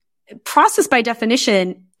process by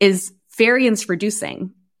definition is variance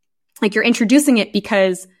reducing. Like you're introducing it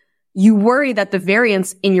because you worry that the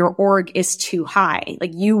variance in your org is too high.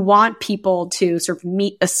 Like you want people to sort of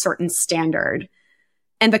meet a certain standard.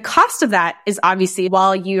 And the cost of that is obviously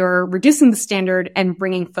while you're reducing the standard and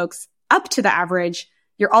bringing folks up to the average,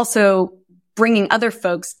 you're also bringing other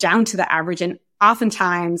folks down to the average. And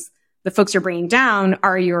oftentimes the folks you're bringing down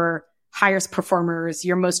are your highest performers,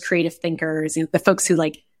 your most creative thinkers, the folks who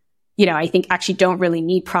I think actually don't really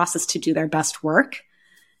need process to do their best work.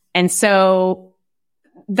 And so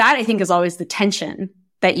that I think is always the tension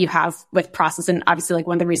that you have with process. And obviously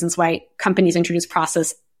one of the reasons why companies introduce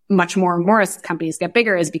process much more and more as companies get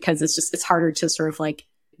bigger is because it's harder to sort of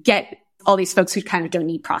get all these folks who kind of don't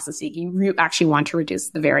need process. You actually want to reduce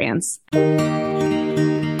the variance.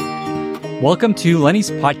 Welcome to Lenny's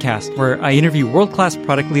podcast, where I interview world-class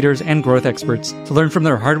product leaders and growth experts to learn from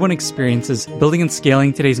their hard-won experiences building and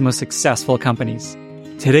scaling today's most successful companies.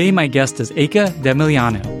 Today, my guest is Eeke de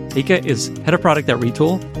Milliano. Eeke is head of product at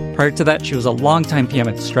Retool. Prior to that, she was a longtime PM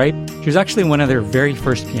at Stripe. She was actually one of their very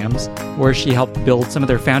first PMs, where she helped build some of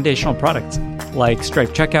their foundational products, like Stripe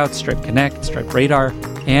Checkout, Stripe Connect, Stripe Radar,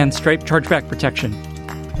 and Stripe Chargeback Protection.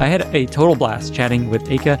 I had a total blast chatting with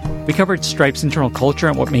Eeke. We covered Stripe's internal culture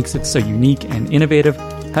and what makes it so unique and innovative,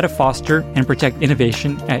 how to foster and protect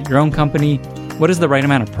innovation at your own company, what is the right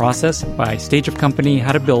amount of process by stage of company,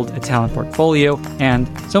 how to build a talent portfolio, and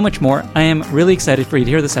so much more. I am really excited for you to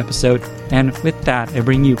hear this episode. And with that, I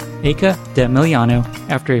bring you Eeke de Milliano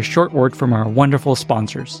after a short word from our wonderful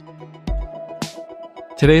sponsors.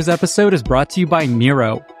 Today's episode is brought to you by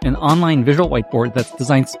Miro, an online visual whiteboard that's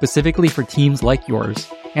designed specifically for teams like yours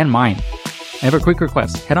and mine. I have a quick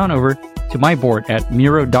request. Head on over to my board at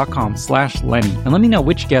miro.com/Lenny and let me know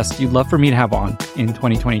which guests you'd love for me to have on in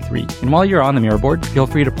 2023. And while you're on the Miro board, feel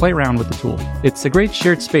free to play around with the tool. It's a great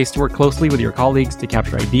shared space to work closely with your colleagues to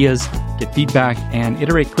capture ideas, get feedback, and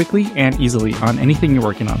iterate quickly and easily on anything you're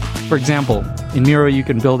working on. For example, in Miro, you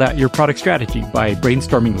can build out your product strategy by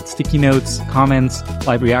brainstorming with sticky notes, comments,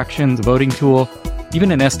 live reactions, a voting tool, even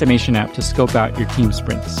an estimation app to scope out your team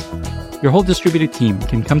sprints. Your whole distributed team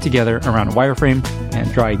can come together around a wireframe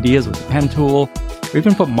and draw ideas with a pen tool, or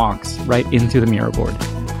even put mocks right into the Miro board.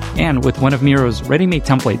 And with one of Miro's ready-made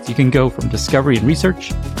templates, you can go from discovery and research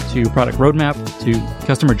to product roadmap to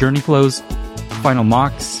customer journey flows, final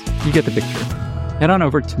mocks. You get the picture. Head on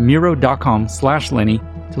over to miro.com/Lenny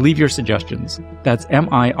to leave your suggestions. That's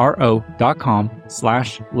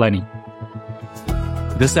miro.com/Lenny.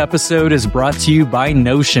 This episode is brought to you by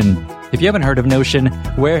Notion. If you haven't heard of Notion,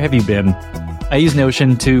 where have you been? I use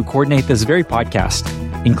Notion to coordinate this very podcast,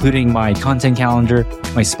 including my content calendar,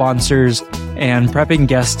 my sponsors, and prepping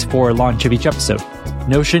guests for launch of each episode.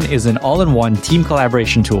 Notion is an all-in-one team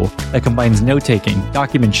collaboration tool that combines note-taking,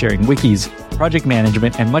 document sharing, wikis, project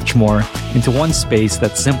management, and much more into one space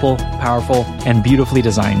that's simple, powerful, and beautifully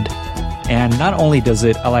designed. And not only does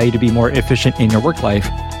it allow you to be more efficient in your work life,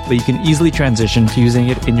 but you can easily transition to using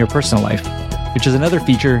it in your personal life, which is another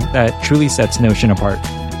feature that truly sets Notion apart.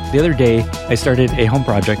 The other day, I started a home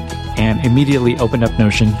project and immediately opened up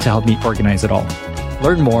Notion to help me organize it all.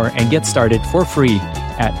 Learn more and get started for free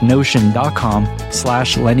at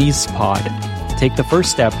notion.com/Lenny'sPod. Take the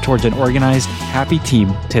first step towards an organized, happy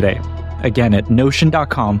team today. Again, at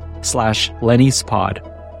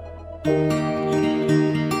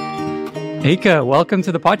notion.com/Lenny'sPod. Eeke, welcome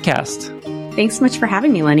to the podcast. Thanks so much for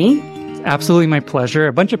having me, Lenny. It's absolutely my pleasure.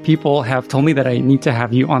 A bunch of people have told me that I need to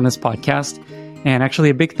have you on this podcast. And actually,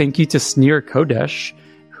 a big thank you to Sneer Kodesh,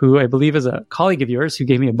 who I believe is a colleague of yours who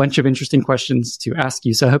gave me a bunch of interesting questions to ask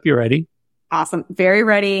you. So I hope you're ready. Awesome. Very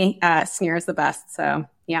ready. Sneer is the best. So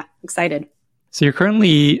yeah, excited. So you're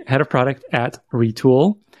currently head of product at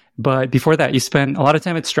Retool. But before that, you spent a lot of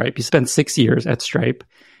time at Stripe. You spent 6 years at Stripe.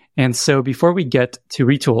 And so before we get to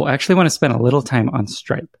Retool, I actually want to spend a little time on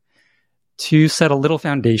Stripe. To set a little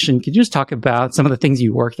foundation, could you just talk about some of the things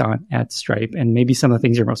you worked on at Stripe and maybe some of the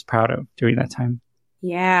things you're most proud of during that time?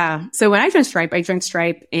 Yeah. So when I joined Stripe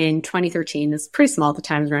in 2013. It's pretty small at the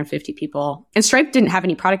time, it was around 50 people. And Stripe didn't have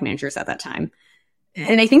any product managers at that time.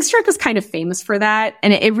 And I think Stripe was kind of famous for that.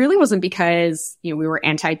 And it really wasn't because, we were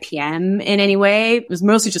anti-PM in any way. It was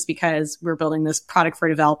mostly just because we were building this product for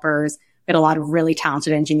developers. We had a lot of really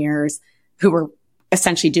talented engineers who were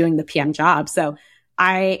essentially doing the PM job. So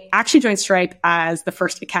I actually joined Stripe as the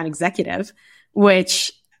first account executive,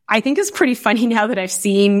 which I think is pretty funny now that I've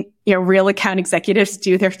seen, real account executives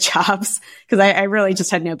do their jobs, because I really just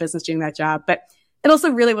had no business doing that job. But it also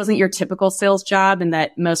really wasn't your typical sales job, in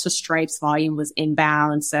that most of Stripe's volume was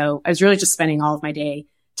inbound. So I was really just spending all of my day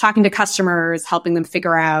talking to customers, helping them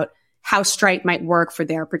figure out, how Stripe might work for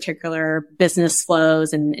their particular business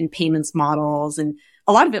flows and payments models. And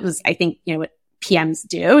a lot of it was, I think, what PMs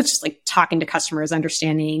do. It's just like talking to customers,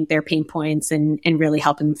 understanding their pain points and really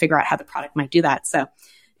helping them figure out how the product might do that. So,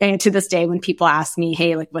 and to this day, when people ask me,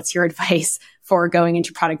 hey, like, what's your advice for going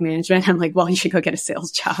into product management? I'm like, well, you should go get a sales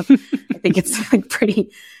job. I think it's like pretty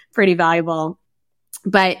valuable.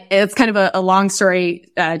 But it's kind of a long story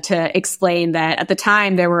to explain that at the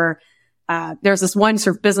time there was this one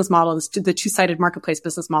sort of business model, the two-sided marketplace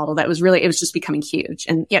business model that was it was just becoming huge.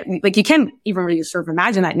 And yeah, like you can even really sort of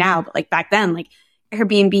imagine that now, but like back then, like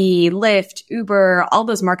Airbnb, Lyft, Uber, all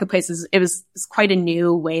those marketplaces, it's quite a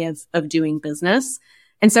new way of doing business.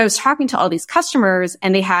 And so I was talking to all these customers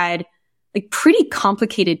and they had like pretty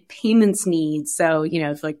complicated payments needs. So,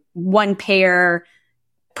 it's like one payer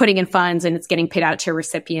putting in funds and it's getting paid out to a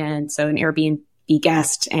recipient. So an Airbnb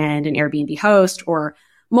guest and an Airbnb host, or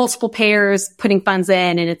multiple payers putting funds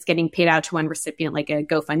in and it's getting paid out to one recipient, like a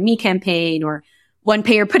GoFundMe campaign, or one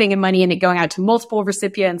payer putting in money and it going out to multiple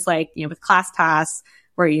recipients, like, with ClassPass,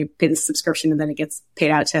 where you pay the subscription and then it gets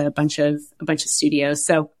paid out to a bunch of studios.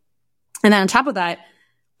 So, and then on top of that,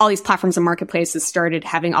 all these platforms and marketplaces started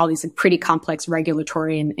having all these pretty complex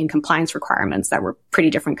regulatory and compliance requirements that were pretty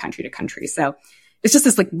different country to country. So it's just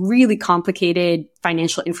this like really complicated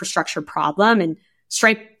financial infrastructure problem. And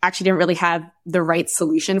Stripe actually didn't really have the right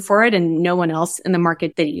solution for it, and no one else in the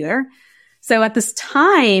market did either. So at this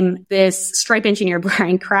time, this Stripe engineer,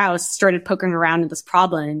 Brian Krause, started poking around in this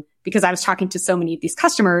problem because I was talking to so many of these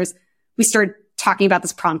customers. We started talking about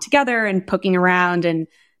this problem together and poking around, and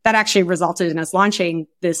that actually resulted in us launching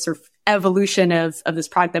this sort of evolution of this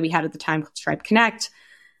product that we had at the time called Stripe Connect.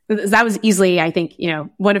 That was easily, I think,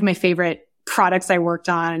 one of my favorite products I worked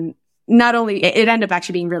on. Not only it ended up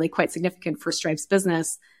actually being really quite significant for Stripe's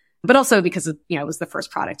business, but also because it was the first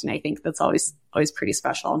product. And I think that's always pretty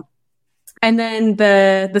special. And then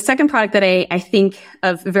the second product that I think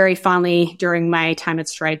of very fondly during my time at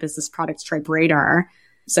Stripe is this product, Stripe Radar.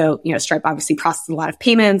 So, Stripe obviously processes a lot of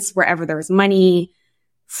payments. Wherever there's money,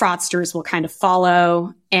 fraudsters will kind of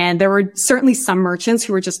follow. And there were certainly some merchants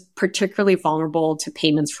who were just particularly vulnerable to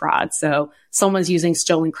payments fraud. So someone's using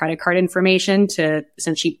stolen credit card information to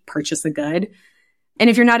essentially purchase a good. And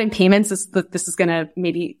if you're not in payments, this is going to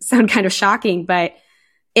maybe sound kind of shocking, but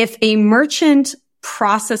if a merchant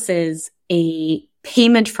processes a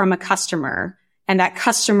payment from a customer and that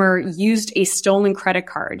customer used a stolen credit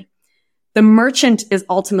card, the merchant is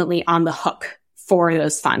ultimately on the hook for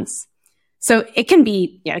those funds. So it can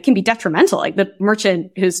be detrimental. Like the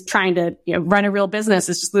merchant who's trying to, run a real business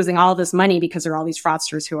is just losing all this money because there are all these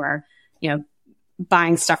fraudsters who are,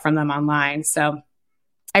 buying stuff from them online. So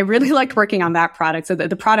I really liked working on that product. So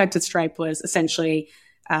the product at Stripe was essentially,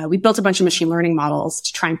 we built a bunch of machine learning models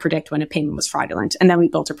to try and predict when a payment was fraudulent. And then we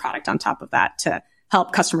built a product on top of that to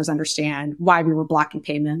help customers understand why we were blocking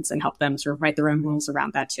payments and help them sort of write their own rules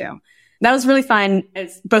around that too. That was really fun,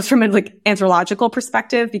 both from a anthropological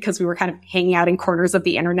perspective, because we were kind of hanging out in corners of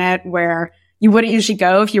the internet where you wouldn't usually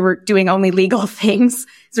go if you were doing only legal things.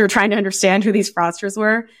 So we were trying to understand who these fraudsters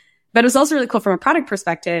were. But it was also really cool from a product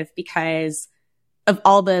perspective because of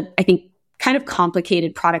all the, I think, kind of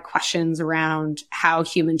complicated product questions around how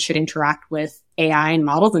humans should interact with AI and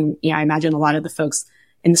models. And I imagine a lot of the folks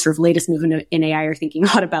in the sort of latest movement in AI are thinking a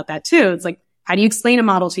lot about that too. It's like, how do you explain a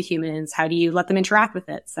model to humans? How do you let them interact with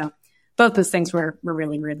it? So both those things were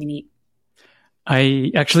really, really neat.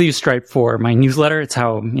 I actually use Stripe for my newsletter. It's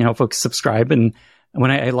how, folks subscribe. And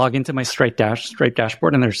when I log into my Stripe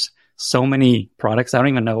dashboard, and there's so many products, I don't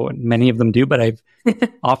even know what many of them do, but I've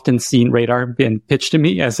often seen Radar being pitched to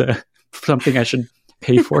me as something I should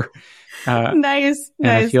pay for. Nice.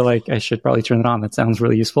 I feel like I should probably turn it on. That sounds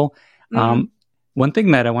really useful. Mm-hmm. One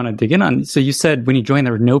thing that I want to dig in on. So you said when you joined,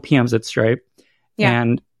 there were no PMs at Stripe. Yeah.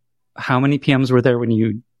 And how many PMs were there when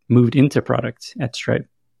you moved into product at Stripe?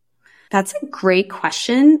 That's a great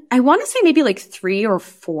question. I want to say maybe like 3 or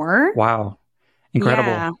 4. Wow. Incredible.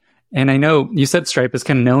 Yeah. And I know you said Stripe is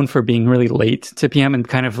kind of known for being really late to PM and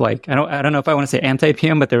kind of like, I don't know if I want to say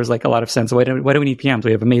anti-PM, but there was like a lot of sense. Why do we need PMs?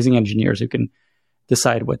 We have amazing engineers who can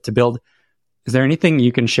decide what to build. Is there anything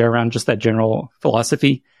you can share around just that general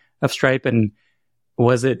philosophy of Stripe? And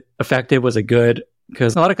was it effective? Was it good?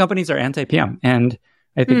 Because a lot of companies are anti-PM. And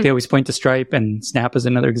I think they always point to Stripe, and Snap is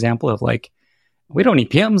another example of like, we don't need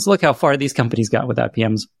PMs. Look how far these companies got without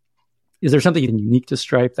PMs. Is there something unique to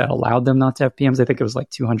Stripe that allowed them not to have PMs? I think it was like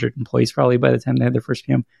 200 employees probably by the time they had their first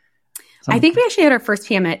PM. I think we actually had our first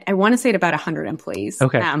PM at, I want to say at about 100 employees.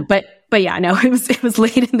 Okay. But yeah, no, it was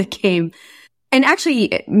late in the game. And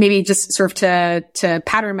actually, maybe just sort of to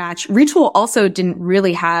pattern match, Retool also didn't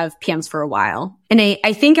really have PMs for a while. And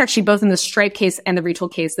I think actually both in the Stripe case and the Retool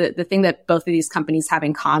case, the thing that both of these companies have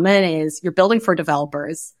in common is you're building for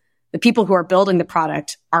developers. The people who are building the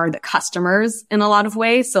product are the customers in a lot of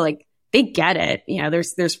ways. So like they get it. You know,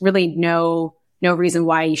 there's really no reason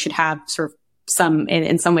why you should have sort of some,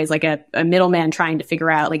 in some ways, like a middleman trying to figure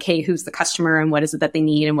out like, hey, who's the customer and what is it that they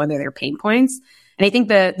need and what are their pain points. And I think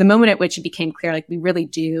the moment at which it became clear, like we really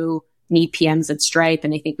do need PMs at Stripe.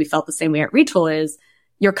 And I think we felt the same way at Retool is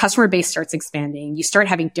your customer base starts expanding. You start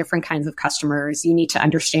having different kinds of customers. You need to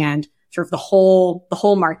understand sort of the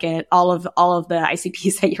whole market, all of the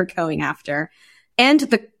ICPs that you're going after. And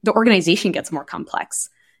the organization gets more complex.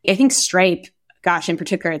 I think Stripe, gosh, in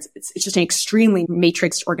particular, it's just an extremely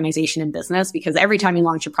matrixed organization in business because every time you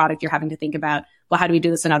launch a product, you're having to think about, well, how do we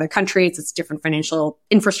do this in other countries? It's different financial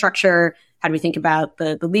infrastructure. How do we think about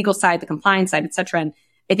the legal side, the compliance side, et cetera? And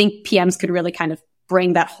I think PMs could really kind of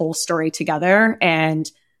bring that whole story together and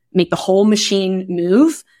make the whole machine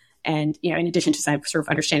move. And, you know, in addition to sort of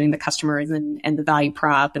understanding the customers and the value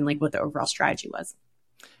prop and like what the overall strategy was.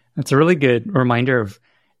 That's a really good reminder of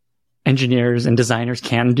engineers and designers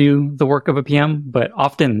can do the work of a PM, but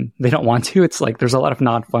often they don't want to. It's like there's a lot of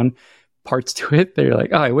not fun parts to it. They're like,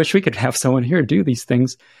 oh, I wish we could have someone here do these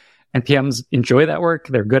things. And PMs enjoy that work.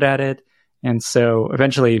 They're good at it. And so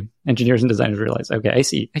eventually engineers and designers realize, okay, I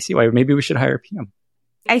see why maybe we should hire a PM.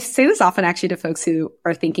 I say this often actually to folks who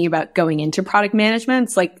are thinking about going into product management.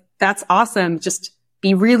 It's like, that's awesome. Just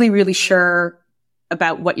be really, really sure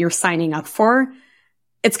about what you're signing up for.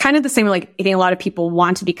 It's kind of the same, like, I think a lot of people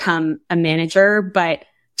want to become a manager, but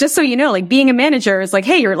just so you know, like being a manager is like,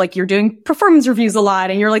 hey, you're doing performance reviews a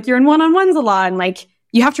lot and you're in one-on-ones a lot. And like,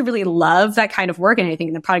 you have to really love that kind of work. And I think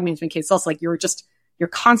in the product management case, it's also like you're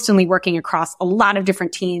constantly working across a lot of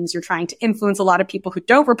different teams. You're trying to influence a lot of people who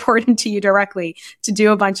don't report into you directly to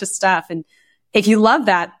do a bunch of stuff. And if you love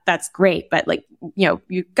that, that's great. But like, you know,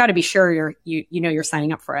 you've got to be sure you're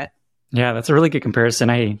signing up for it. Yeah, that's a really good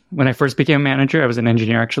comparison. When I first became a manager, I was an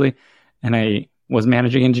engineer actually, and I was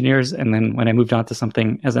managing engineers. And then when I moved on to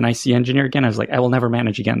something as an IC engineer again, I was like, I will never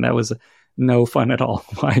manage again. That was no fun at all.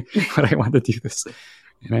 Why would I want to do this?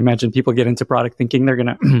 And I imagine people get into product thinking they're going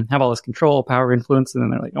to have all this control, power, influence. And then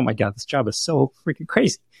they're like, oh my God, this job is so freaking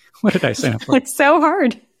crazy. What did I sign up for? It's so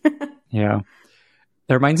hard. Yeah.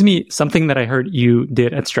 That reminds me, something that I heard you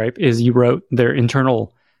did at Stripe is you wrote their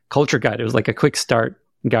internal culture guide. It was like a quick start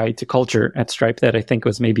guide to culture at Stripe that I think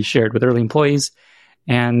was maybe shared with early employees.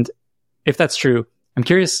 And if that's true, I'm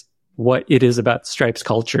curious what it is about Stripe's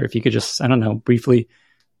culture. If you could just, I don't know, briefly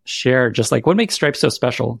share just like what makes Stripe so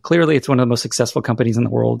special. Clearly, it's one of the most successful companies in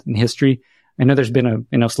the world in history. I know there's been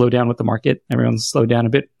a slowdown with the market. Everyone's slowed down a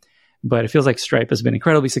bit, but it feels like Stripe has been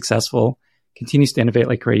incredibly successful, continues to innovate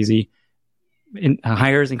like crazy,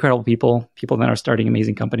 hires incredible people that are starting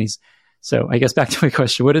amazing companies. So I guess back to my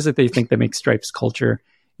question, what is it they think that makes Stripe's culture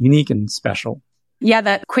unique and special? Yeah,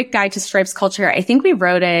 that quick guide to Stripe's culture, I think we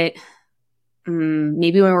wrote it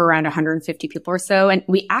maybe when we were around 150 people or so. And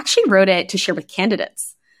we actually wrote it to share with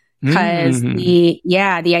candidates because the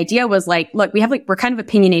idea was like, look, we're kind of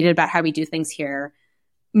opinionated about how we do things here.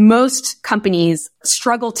 Most companies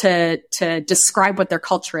struggle to describe what their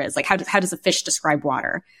culture is. Like how does a fish describe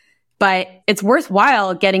water? But it's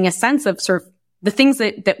worthwhile getting a sense of sort of the things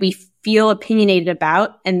that we feel opinionated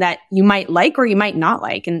about and that you might like or you might not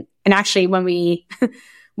like. And actually when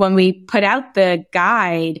we put out the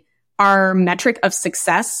guide, our metric of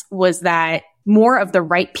success was that more of the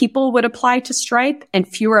right people would apply to Stripe and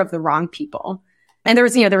fewer of the wrong people. And there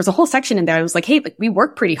was a whole section in there. I was like, hey, like we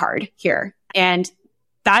work pretty hard here. And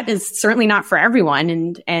that is certainly not for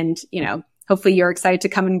everyone. And, you know, hopefully you're excited to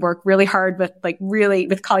come and work really hard with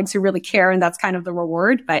colleagues who really care. And that's kind of the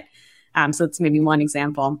reward. But, so it's maybe one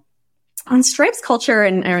example. On Stripe's culture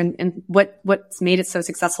and what's made it so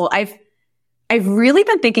successful, I've really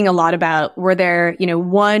been thinking a lot about were there, you know,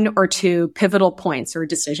 one or two pivotal points or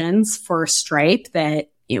decisions for Stripe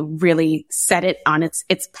that, you know, really set it on its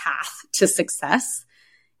path to success.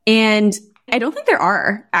 And I don't think there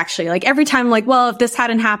are actually. Like every time, like, well, if this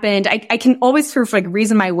hadn't happened, I can always sort of like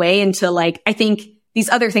reason my way into like, I think these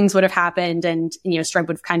other things would have happened and, you know, Stripe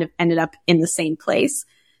would have kind of ended up in the same place.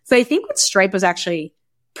 So I think what Stripe was actually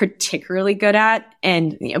particularly good at,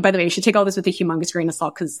 and, you know, by the way, you should take all this with a humongous grain of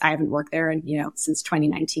salt because I haven't worked there and, you know, since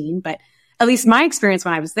 2019, but at least my experience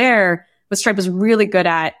when I was there, what Stripe was really good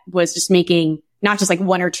at was just making not just like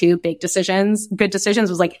one or two good decisions,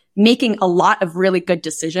 was like making a lot of really good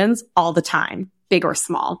decisions all the time, big or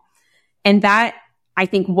small. And that I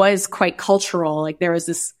think was quite cultural. Like there was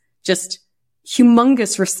this just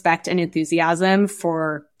humongous respect and enthusiasm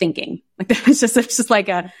for thinking. Like it was just like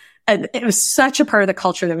it was such a part of the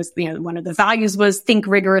culture that was, one of the values was think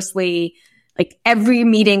rigorously. Like every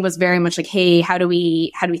meeting was very much like, hey, how do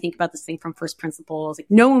we think about this thing from first principles? Like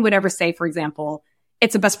no one would ever say, for example,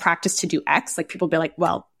 it's a best practice to do X. Like people would be like,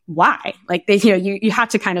 well, why? Like they, you have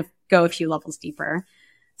to kind of go a few levels deeper.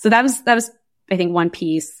 So that was, I think, one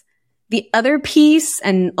piece. The other piece,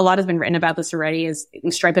 and a lot has been written about this already, is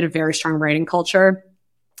Stripe had a very strong writing culture.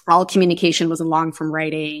 All communication was in long form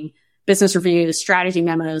writing, business reviews, strategy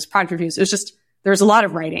memos, product reviews. It was just, there was a lot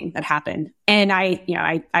of writing that happened. And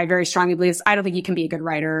I very strongly believe this. I don't think you can be a good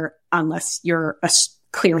writer unless you're a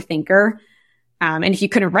clear thinker. And if you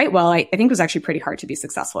couldn't write well, I think it was actually pretty hard to be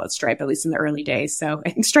successful at Stripe, at least in the early days. So I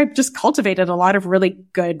think Stripe just cultivated a lot of really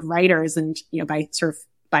good writers, and by sort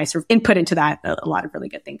of input into that, a lot of really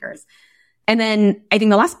good thinkers. And then I think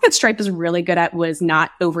the last thing that Stripe is really good at was not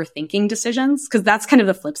overthinking decisions, because that's kind of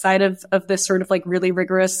the flip side of this sort of like really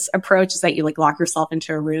rigorous approach, is that you like lock yourself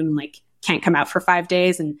into a room and like can't come out for 5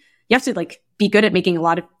 days, and you have to like be good at making a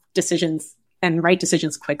lot of decisions and right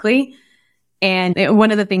decisions quickly. And one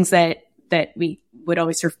of the things that we would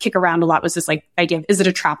always sort of kick around a lot was this like idea of, is it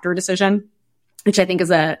a trapdoor decision? Which I think is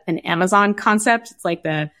an Amazon concept. It's like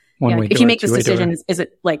if you make this decision, is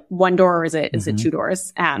it like one door or is it two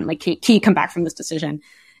doors? Like can you come back from this decision?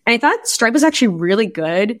 And I thought Stripe was actually really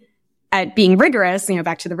good at being rigorous,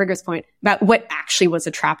 back to the rigorous point about what actually was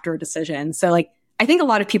a trapdoor decision. So like, I think a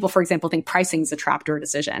lot of people, for example, think pricing is a trapdoor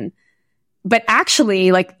decision, but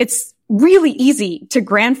actually like it's really easy to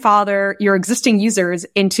grandfather your existing users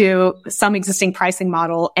into some existing pricing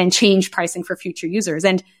model and change pricing for future users.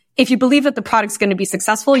 And if you believe that the product's going to be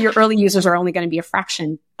successful, your early users are only going to be a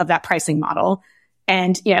fraction of that pricing model.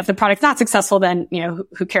 And, if the product's not successful, then,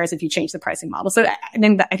 who cares if you change the pricing model? So I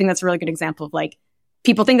think that's a really good example of like,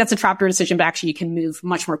 people think that's a trapdoor decision, but actually you can move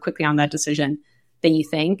much more quickly on that decision than you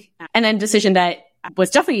think. And then decision that was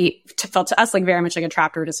definitely felt to us like very much like a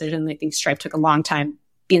trapdoor decision that I think Stripe took a long time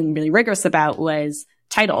being really rigorous about was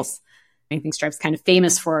titles. I think Stripe's kind of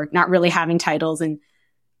famous for not really having titles. And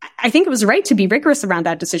I think it was right to be rigorous around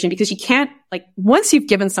that decision, because you can't, like, once you've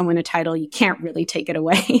given someone a title, you can't really take it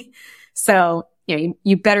away. So,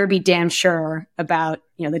 you better be damn sure about,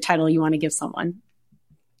 the title you want to give someone.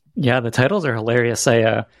 Yeah, the titles are hilarious.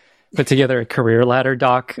 I put together a career ladder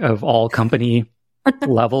doc of all company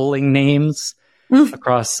leveling names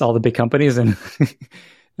across all the big companies. And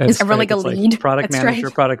is everyone like a lead? Like product manager,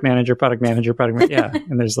 product manager, product manager, product manager. Yeah.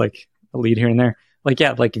 And there's like a lead here and there. Like,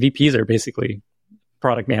 yeah, like VPs are basically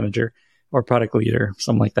product manager or product leader,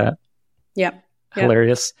 something like that. Yep.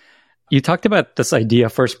 Hilarious. You talked about this idea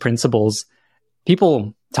of first principles.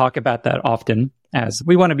 People talk about that often as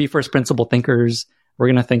we want to be first principle thinkers. We're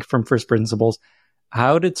going to think from first principles.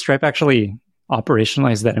 How did Stripe actually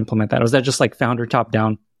operationalize that, implement that? Was that just like founder top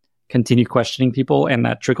down, continue questioning people and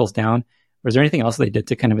that trickles down? Or is there anything else they did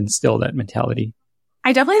to kind of instill that mentality?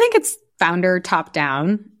 I definitely think it's founder top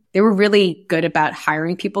down. They were really good about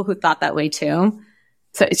hiring people who thought that way too.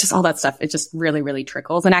 So it's just all that stuff. It just really, really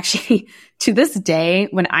trickles. And actually to this day,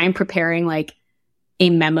 when I'm preparing like a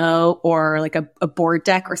memo or like a board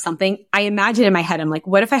deck or something, I imagine in my head, I'm like,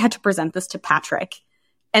 what if I had to present this to Patrick?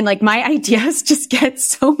 And like my ideas just get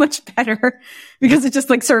so much better because it's just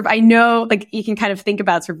like sort of, I know, like you can kind of think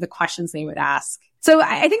about sort of the questions they would ask. So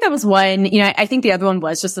I think that was one. I think the other one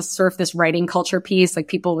was just this writing culture piece. Like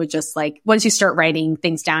people would just like, once you start writing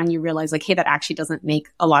things down, you realize like, hey, that actually doesn't make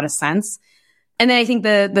a lot of sense. And then I think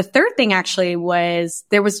the third thing actually was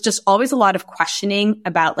there was just always a lot of questioning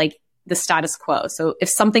about like the status quo. So if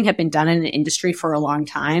something had been done in an industry for a long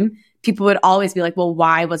time, people would always be like, well,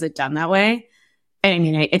 why was it done that way? And I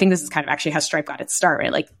mean, I think this is kind of actually how Stripe got its start,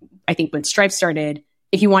 right? Like I think when Stripe started,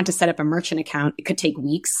 if you want to set up a merchant account, it could take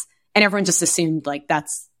weeks. And everyone just assumed like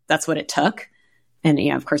that's what it took. And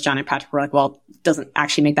of course, John and Patrick were like, well, it doesn't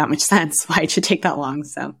actually make that much sense why it should take that long.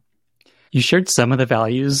 So you shared some of the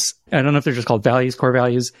values. I don't know if they're just called values, core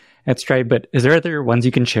values at Stripe, but is there other ones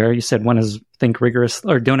you can share? You said one is think rigorous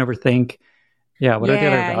or don't overthink. Yeah. What are the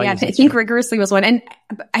other values? Yeah, I think rigorously was one. And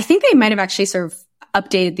I think they might have actually sort of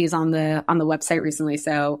updated these on the website recently.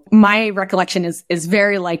 So my recollection is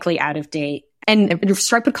very likely out of date. And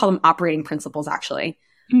Stripe would call them operating principles actually,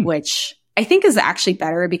 which I think is actually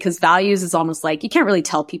better because values is almost like you can't really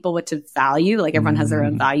tell people what to value. Like everyone has their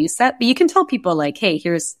own value set, but you can tell people like, hey,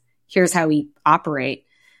 here's how we operate.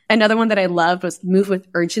 Another one that I loved was move with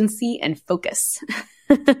urgency and focus.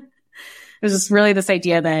 It was just really this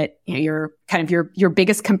idea that you're kind of your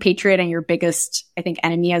biggest compatriot and your biggest, I think,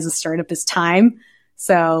 enemy as a startup is time.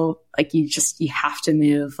 So like you have to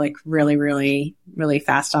move like really, really, really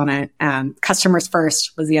fast on it. Customers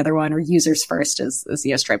first was the other one, or users first as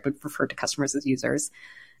Stripe would refer to customers as users.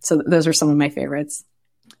 So those are some of my favorites.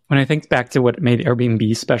 When I think back to what made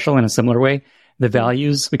Airbnb special in a similar way, the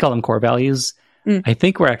values, we call them core values, I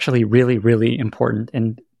think were actually really, really important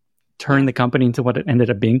and turned the company into what it ended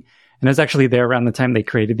up being. And it was actually there around the time they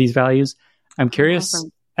created these values. I'm curious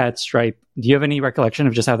at Stripe, do you have any recollection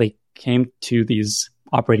of just how they came to these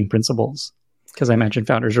operating principles? Because I imagine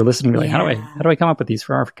founders are listening, like, how do I come up with these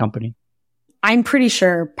for our company? I'm pretty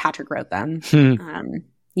sure Patrick wrote them.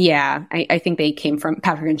 I think they came from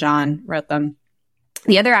Patrick and John wrote them.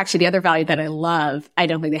 The other value that I love, I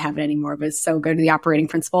don't think they have it anymore, but it's so good to the operating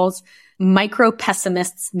principles. Micro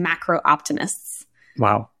pessimists, macro optimists.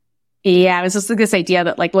 Wow. Yeah, it was just like this idea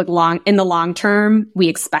that like, look, in the long term, we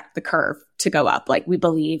expect the curve to go up. Like we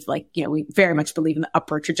believe, we very much believe in the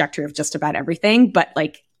upward trajectory of just about everything. But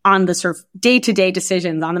like on the sort of day-to-day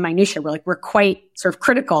decisions, on the minutia, we're quite sort of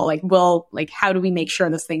critical. How do we make sure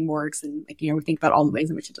this thing works? And we think about all the ways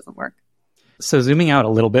in which it doesn't work. So zooming out a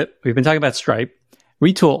little bit, we've been talking about Stripe.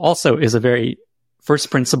 Retool also is a very first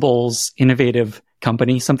principles, innovative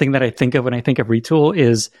company. Something that I think of when I think of Retool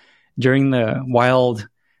is during the wild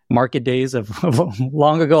market days of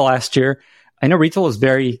long ago last year, I know Retool is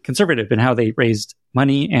very conservative in how they raised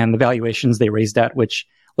money and the valuations they raised at, which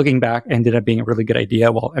looking back ended up being a really good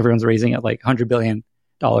idea while everyone's raising at like $100 billion.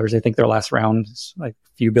 I think their last round is like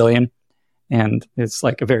a few billion. And it's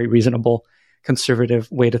like a very reasonable,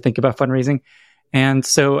 conservative way to think about fundraising. And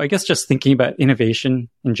so I guess just thinking about innovation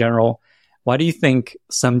in general, why do you think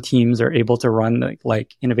some teams are able to run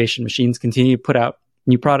like innovation machines, continue to put out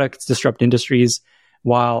new products, disrupt industries,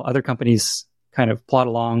 while other companies kind of plod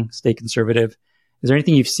along, stay conservative? Is there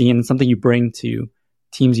anything you've seen, something you bring to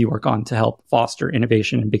teams you work on to help foster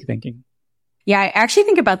innovation and big thinking? Yeah, I actually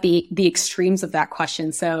think about the extremes of that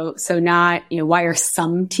question. So not, why are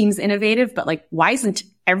some teams innovative, but like, why isn't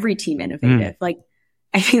every team innovative? Like,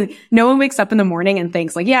 I think no one wakes up in the morning and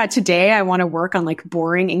thinks like, yeah, today I want to work on like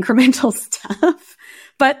boring incremental stuff.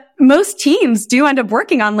 But most teams do end up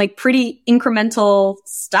working on like pretty incremental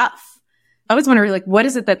stuff. I always wonder, like, what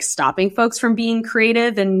is it that's stopping folks from being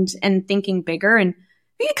creative and thinking bigger? And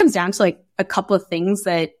I think it comes down to like a couple of things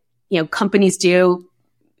that, companies do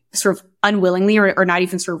sort of unwillingly or not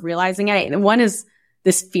even sort of realizing it. And one is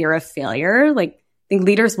this fear of failure. Like, I think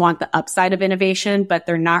leaders want the upside of innovation, but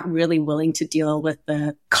they're not really willing to deal with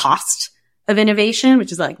the cost of innovation,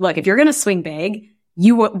 which is like, look, if you're going to swing big,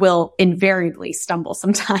 you will invariably stumble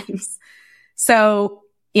sometimes. So,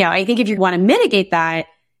 I think if you want to mitigate that,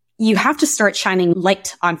 you have to start shining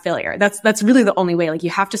light on failure. That's really the only way. Like,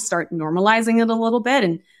 you have to start normalizing it a little bit.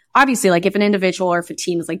 And obviously, like if an individual or if a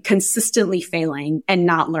team is like consistently failing and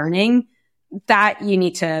not learning, that you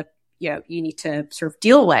need to sort of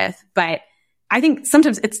deal with. But I think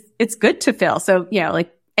sometimes it's good to fail. So,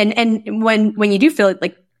 and when you do fail,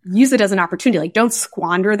 like use it as an opportunity. Like don't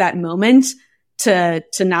squander that moment to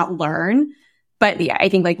not learn. But yeah, I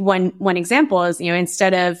think like one example is,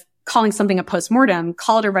 instead of calling something a postmortem,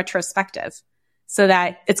 call it a retrospective so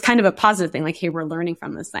that it's kind of a positive thing. Like, hey, we're learning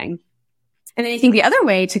from this thing. And then I think the other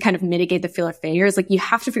way to kind of mitigate the fear of failure is like, you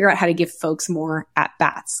have to figure out how to give folks more at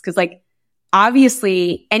bats. Cause like,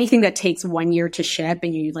 obviously anything that takes 1 year to ship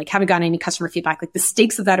and you like haven't gotten any customer feedback, like the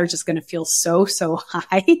stakes of that are just going to feel so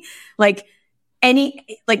high. Like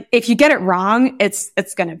if you get it wrong, it's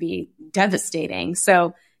going to be devastating.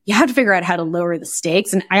 So you have to figure out how to lower the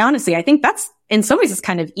stakes. And I think that's in some ways it's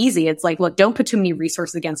kind of easy. It's like, look, don't put too many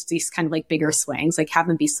resources against these kind of like bigger swings, like have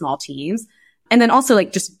them be small teams. And then also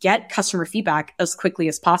like just get customer feedback as quickly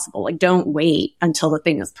as possible. Like don't wait until the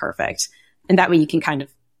thing is perfect. And that way you can kind of,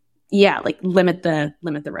 limit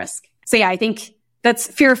the risk. So yeah, I think that's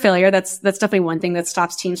fear of failure. That's definitely one thing that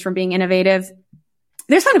stops teams from being innovative.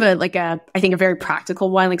 There's kind of I think a very practical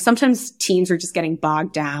one. Like sometimes teams are just getting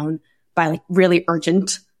bogged down by like really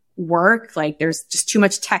urgent work. Like there's just too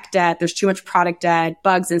much tech debt. There's too much product debt,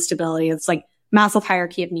 bugs, instability. It's like massive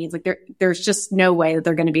hierarchy of needs. Like there's just no way that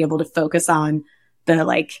they're going to be able to focus on the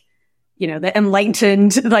the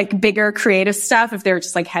enlightened, like bigger creative stuff if they're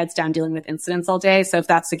just like heads down dealing with incidents all day. So if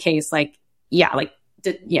that's the case,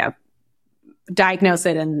 diagnose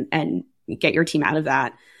it and get your team out of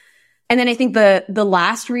that. And then I think the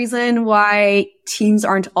last reason why teams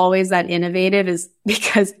aren't always that innovative is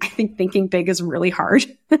because I think thinking big is really hard.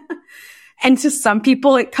 And to some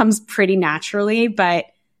people, it comes pretty naturally, but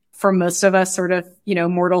for most of us sort of,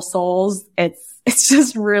 mortal souls, it's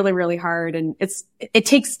just really, really hard. And it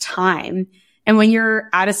takes time. And when you're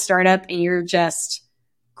at a startup and you're just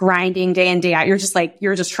grinding day in, day out.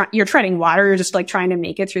 You're treading water. You're just like trying to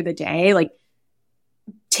make it through the day. Like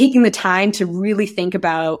taking the time to really think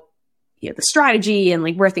about, the strategy and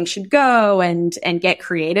like where things should go and get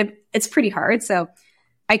creative. It's pretty hard. So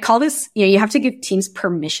I call this, you have to give teams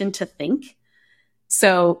permission to think.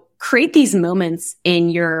 So create these moments in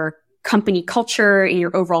your company culture, in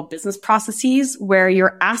your overall business processes where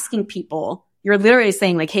you're asking people, you're literally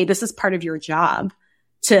saying like, hey, this is part of your job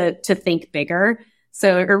to think bigger.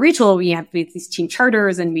 So at Retool, we have these team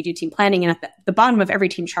charters and we do team planning. And at the bottom of every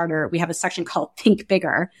team charter, we have a section called Think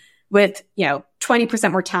Bigger with,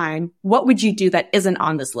 20% more time. What would you do that isn't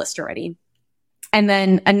on this list already? And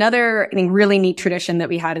then another, I think, really neat tradition that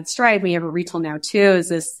we had at Stride, we have a Retool now too, is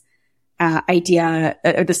this idea,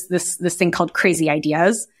 this thing called crazy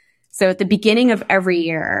ideas. So at the beginning of every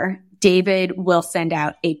year, David will send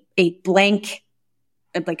out a blank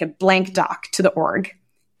doc to the org,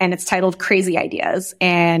 and it's titled Crazy Ideas.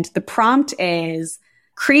 And the prompt is,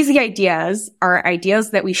 crazy ideas are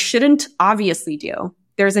ideas that we shouldn't obviously do.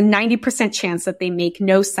 There's a 90% chance that they make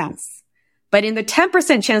no sense. But in the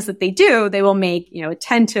 10% chance that they do, they will make, a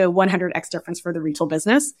 10 to 100x difference for the Retool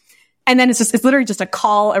business. And then it's literally just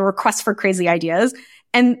a request for crazy ideas.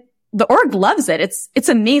 And the org loves it. It's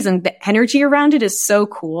amazing. The energy around it is so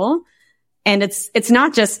cool. And it's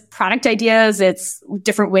not just product ideas. It's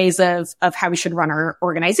different ways of how we should run our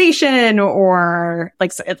organization, or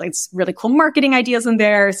it's really cool marketing ideas in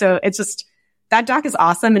there. So it's just, that doc is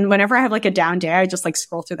awesome. And whenever I have like a down day, I just like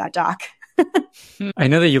scroll through that doc. I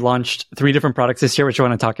know that you launched 3 different products this year, which you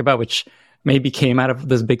want to talk about, which maybe came out of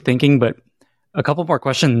this big thinking, but a couple more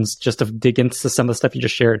questions just to dig into some of the stuff you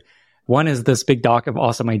just shared. One is this big doc of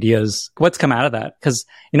awesome ideas. What's come out of that? Because,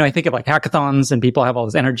 I think of like hackathons and people have all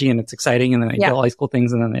this energy and it's exciting and then they get all these cool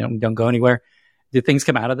things and then they don't go anywhere. Do things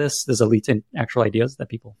come out of this? Does it lead to actual ideas that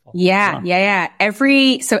people follow? Yeah.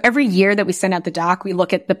 Every year that we send out the doc, we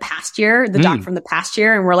look at the past year, the doc from the past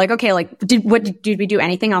year, and we're like, okay, like, did we do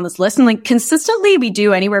anything on this list? And like consistently, we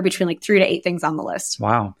do anywhere between like 3 to 8 things on the list.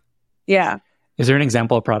 Wow. Yeah. Is there an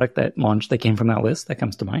example of product that launched that came from that list that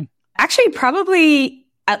comes to mind? Actually, probably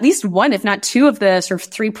at least 1, if not 2 of the sort of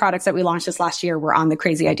 3 products that we launched this last year were on the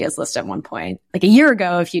crazy ideas list at one point. Like a year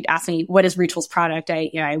ago, if you'd asked me, what is Retool's product?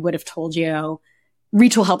 I would have told you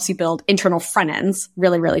Retool helps you build internal front ends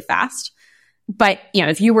really, really fast. But,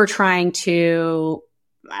 if you were trying to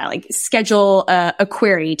schedule a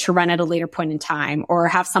query to run at a later point in time, or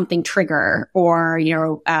have something trigger, or,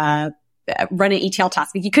 run an ETL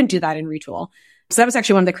task, you couldn't do that in Retool. So that was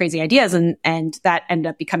actually one of the crazy ideas. And that ended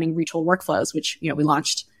up becoming Retool Workflows, which, we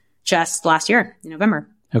launched just last year in November.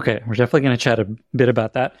 Okay. We're definitely going to chat a bit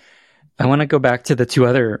about that. I want to go back to the 2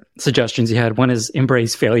 other suggestions you had. One is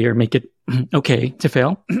embrace failure, make it okay to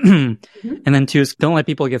fail. And then 2 is don't let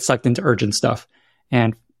people get sucked into urgent stuff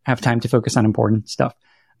and have time to focus on important stuff.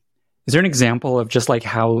 Is there an example of just like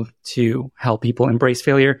how to help people embrace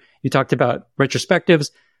failure? You talked about retrospectives.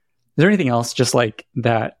 Is there anything else just like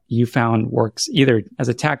that you found works either as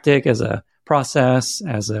a tactic, as a process,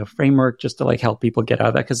 as a framework, just to like help people get out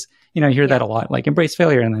of that? Because, I hear that a lot, like embrace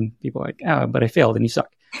failure. And then people are like, oh, but I failed and you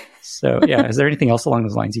suck. So is there anything else along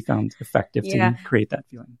those lines you found effective to create that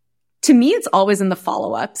feeling? To me, it's always in the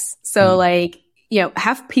follow-ups. So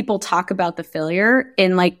have people talk about the failure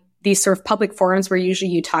in like these sort of public forums where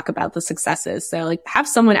usually you talk about the successes. So like have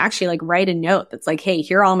someone actually like write a note that's like, hey,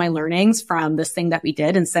 here are all my learnings from this thing that we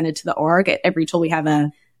did, and send it to the org. At Retool, we have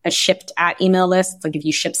a shipped at email list. It's like if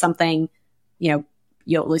you ship something, you'll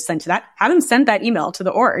always send to that. Have them send that email to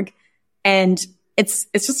the org. And it's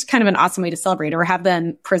just kind of an awesome way to celebrate, or have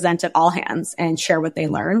them present at all hands and share what they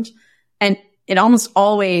learned. And it almost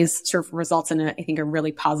always sort of results in a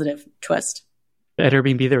really positive twist. At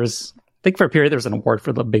Airbnb, I think for a period, there was an award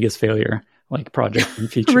for the biggest failure, like project and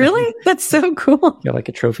feature. Really? That's so cool. Yeah, like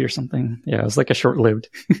a trophy or something. Yeah, it was like a short-lived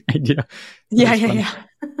idea. Yeah.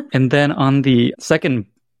 And then on the second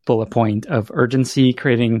bullet point of urgency,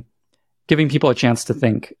 giving people a chance to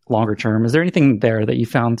think longer term, is there anything there that you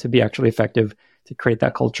found to be actually effective to create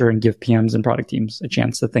that culture and give PMs and product teams a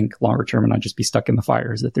chance to think longer term and not just be stuck in the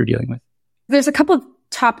fires that they're dealing with? There's a couple of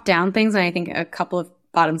top-down things, and I think a couple of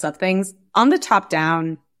bottoms-up things. On the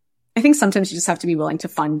top-down, I think sometimes you just have to be willing to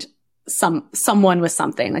fund someone with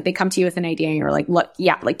something. Like they come to you with an idea and you're like, look,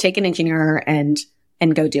 like take an engineer and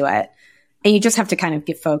go do it. And you just have to kind of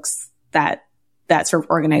give folks that sort of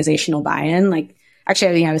organizational buy-in. Like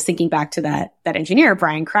actually, I was thinking back to that engineer,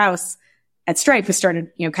 Brian Krause at Stripe, who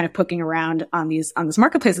started, kind of poking around on this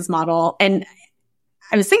marketplaces model. And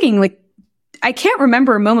I was thinking like, I can't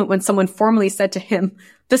remember a moment when someone formally said to him,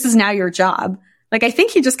 this is now your job. Like, I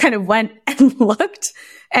think he just kind of went and looked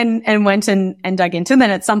and went and dug into. And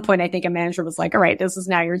then at some point, I think a manager was like, all right, this is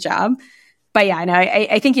now your job. But yeah, no,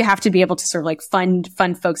 I think you have to be able to sort of like fund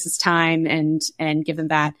folks' time and give them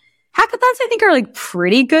that. Hackathons, I think, are like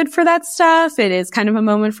pretty good for that stuff. It is kind of a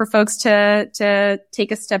moment for folks to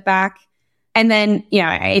take a step back. And then,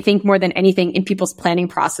 I think more than anything in people's planning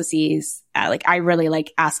processes, like I really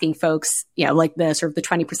like asking folks, like the sort of the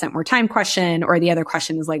 20% more time question, or the other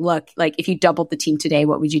question is like, look, like if you doubled the team today,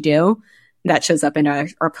 what would you do? That shows up in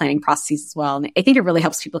our planning processes as well. And I think it really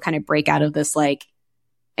helps people kind of break out of this, like,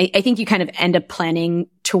 I think you kind of end up planning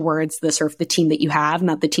towards the sort of the team that you have,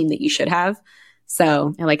 not the team that you should have.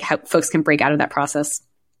 So I like how folks can break out of that process.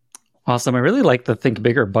 Awesome. I really like the think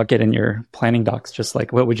bigger bucket in your planning docs. Just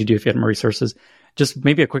like, what would you do if you had more resources? Just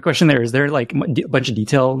maybe a quick question there. Is there like a bunch of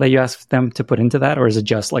detail that you ask them to put into that? Or is it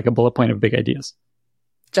just like a bullet point of big ideas?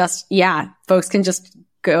 Just, yeah, folks can just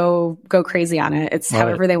go crazy on it. It's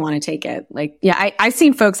however they want to take it. Like, yeah, I've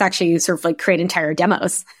seen folks actually sort of like create entire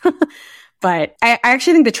demos. But I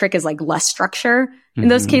actually think the trick is like less structure in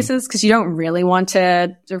those cases, because you don't really want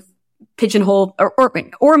to sort of pigeonhole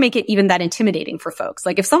or make it even that intimidating for folks.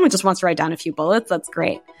 Like if someone just wants to write down a few bullets, that's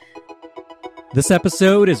great. This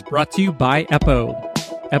episode is brought to you by Eppo.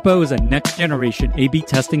 Eppo is a next generation A/B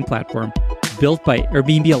testing platform built by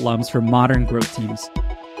Airbnb alums for modern growth teams.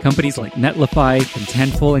 Companies like Netlify,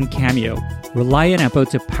 Contentful, and Cameo rely on Eppo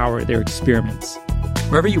to power their experiments.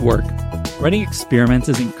 Wherever you work, running experiments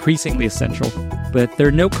is increasingly essential, but there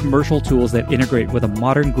are no commercial tools that integrate with a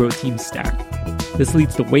modern growth team stack. This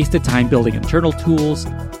leads to wasted time building internal tools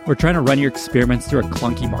or trying to run your experiments through a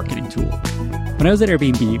clunky marketing tool. When I was at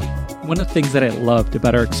Airbnb, one of the things that I loved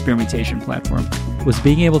about our experimentation platform was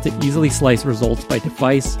being able to easily slice results by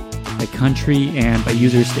device, by country, and by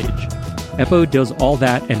user stage. Eppo does all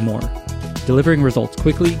that and more, delivering results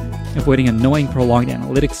quickly, avoiding annoying prolonged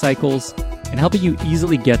analytics cycles, and helping you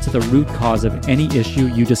easily get to the root cause of any issue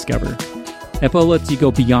you discover. Eppo lets you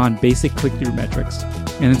go beyond basic click-through metrics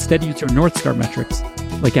and instead use your North Star metrics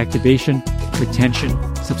like activation, retention,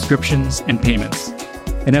 subscriptions, and payments.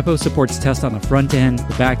 And Eppo supports tests on the front end,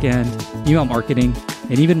 the back end, email marketing,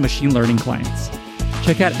 and even machine learning clients.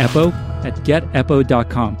 Check out Eppo at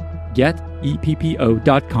geteppo.com,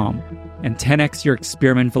 geteppo.com, and 10x your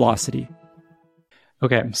experiment velocity.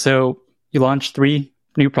 Okay, so you launched 3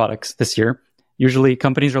 new products this year. Usually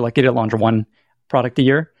companies are lucky to launch 1 product a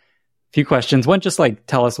year. Few questions. 1, just like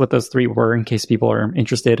tell us what those 3 were in case people are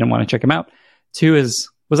interested and want to check them out. 2 is,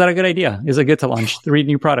 was that a good idea? Is it good to launch 3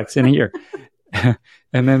 new products in a year?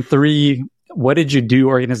 And then 3, what did you do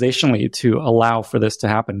organizationally to allow for this to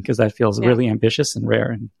happen? Because that feels really ambitious and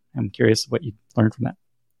rare. And I'm curious what you learned from that.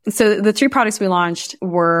 So the 3 products we launched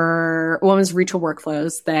were, one was Retool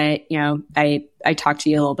workflows that, I talked to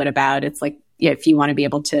you a little bit about. It's like, if you want to be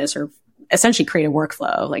able to sort of essentially create a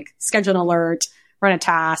workflow, like schedule an alert, run a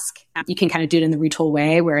task, you can kind of do it in the Retool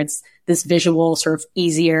way, where it's this visual sort of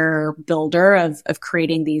easier builder of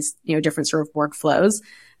creating these, different sort of workflows,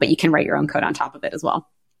 but you can write your own code on top of it as well.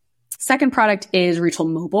 Second product is Retool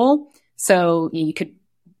Mobile. So you could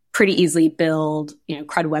pretty easily build,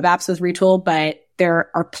 CRUD web apps with Retool, but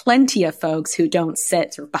there are plenty of folks who don't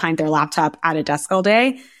sit sort of behind their laptop at a desk all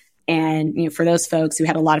day. And, for those folks, we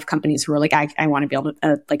had a lot of companies who were like, I want to be able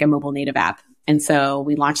to, like a mobile native app. And so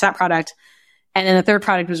we launched that product. And then the third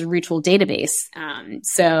product was a Retool database.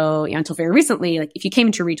 So until very recently, like if you came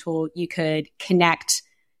into Retool, you could connect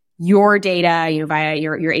your data, via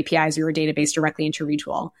your APIs or your database directly into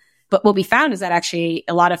Retool. But what we found is that actually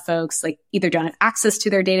a lot of folks like either don't have access to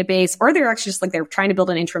their database, or they're actually just like they're trying to build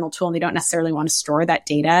an internal tool and they don't necessarily want to store that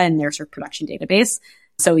data in their sort of production database.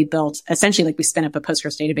 So we built essentially like we spin up a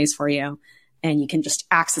Postgres database for you, and you can just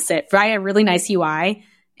access it via a really nice UI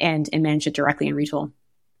and manage it directly in Retool.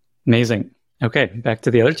 Amazing. Okay, back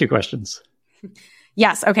to the other 2 questions.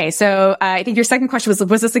 Yes. Okay. So I think your second question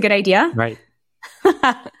was this a good idea? Right.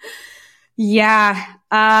 Yeah.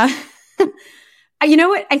 You know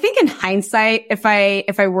what? I think in hindsight, if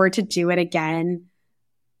I were to do it again,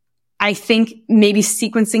 I think maybe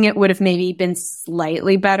sequencing it would have maybe been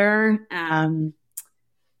slightly better.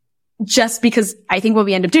 Just because I think what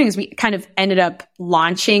we end up doing is we kind of ended up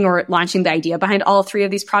launching the idea behind all 3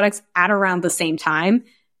 of these products at around the same time.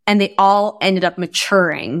 And they all ended up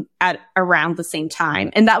maturing at around the same time.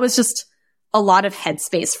 And that was just a lot of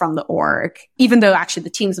headspace from the org, even though actually the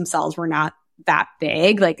teams themselves were not that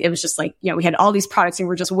big. Like it was just like, we had all these products and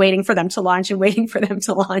we're just waiting for them to launch and waiting for them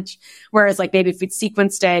to launch. Whereas like maybe if we'd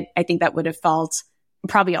sequenced it, I think that would have felt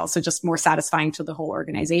probably also just more satisfying to the whole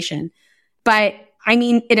organization. But I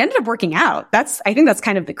mean, it ended up working out. I think that's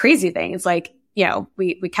kind of the crazy thing. It's like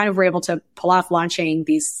we kind of were able to pull off launching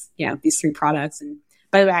these 3 products. And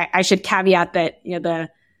by the way, I should caveat that, the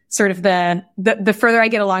further I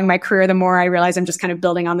get along my career, the more I realize I'm just kind of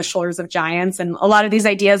building on the shoulders of giants. And a lot of these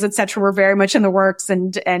ideas, et cetera, were very much in the works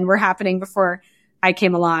and were happening before I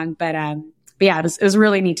came along. But yeah, it was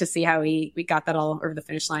really neat to see how we got that all over the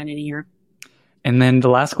finish line in a year. And then the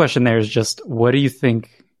last question there is just, what do you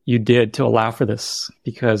think you did to allow for this?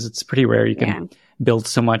 Because it's pretty rare you can build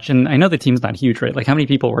so much. And I know the team's not huge, right? Like, how many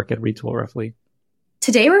people work at Retool roughly?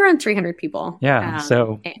 Today we're around 300 people. Yeah.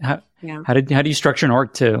 How do you structure an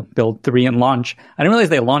org to build 3 and launch? I didn't realize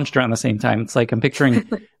they launched around the same time. It's like I'm picturing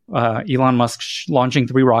Elon Musk launching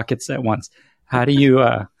 3 rockets at once. How do you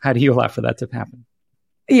allow for that to happen?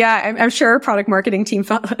 Yeah, I'm sure our product marketing team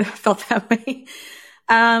felt that way.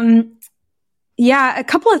 Yeah, a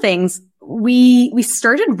couple of things. We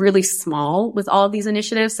started really small with all of these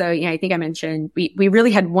initiatives. So, I think I mentioned we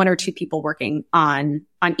really had 1 or 2 people working on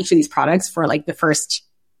each of these products for like the first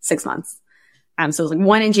 6 months. So it was like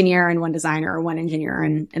 1 engineer and 1 designer, or 1 engineer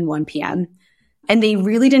and 1 PM. And they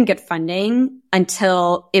really didn't get funding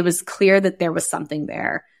until it was clear that there was something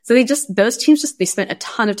there. So those teams they spent a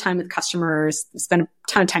ton of time with customers, spent a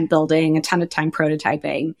ton of time building, a ton of time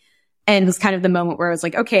prototyping. And it was kind of the moment where it was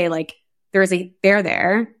like, okay, like there's a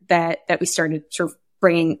there that we started sort of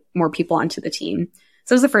bringing more people onto the team. So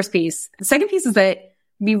that was the first piece. The second piece is that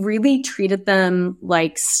we really treated them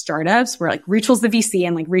like startups, where like Retool's the VC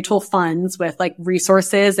and like Retool funds with like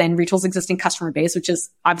resources and Retool's existing customer base, which is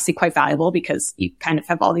obviously quite valuable because you kind of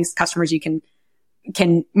have all these customers you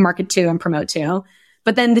can market to and promote to.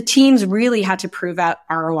 But then the teams really had to prove out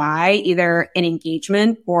ROI, either in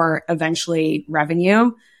engagement or eventually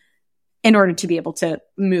revenue, in order to be able to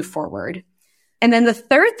move forward. And then the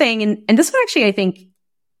third thing, and this one actually I think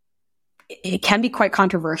it can be quite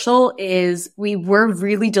controversial, is we were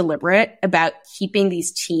really deliberate about keeping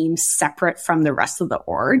these teams separate from the rest of the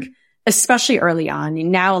org, especially early on.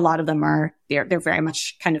 And now a lot of them they're very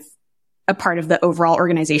much kind of a part of the overall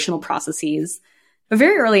organizational processes. But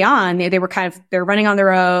very early on, they're running on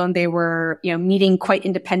their own. They were, meeting quite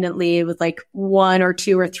independently with like 1 or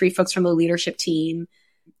 2 or 3 folks from the leadership team.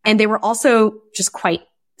 And they were also just quite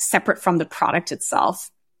separate from the product itself.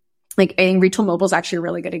 Like, I think Retool Mobile is actually a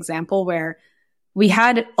really good example where we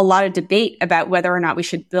had a lot of debate about whether or not we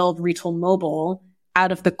should build Retool Mobile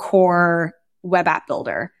out of the core web app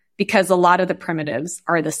builder, because a lot of the primitives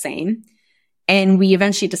are the same. And we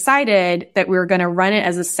eventually decided that we were going to run it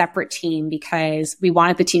as a separate team because we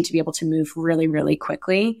wanted the team to be able to move really, really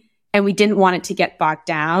quickly. And we didn't want it to get bogged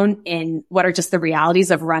down in what are just the realities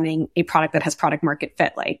of running a product that has product market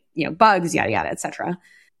fit, like, bugs, yada, yada, et cetera.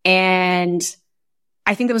 And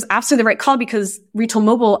I think that was absolutely the right call, because Retool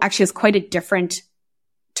Mobile actually has quite a different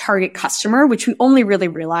target customer, which we only really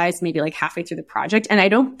realized maybe like halfway through the project. And I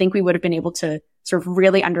don't think we would have been able to sort of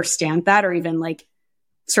really understand that, or even like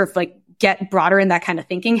sort of like get broader in that kind of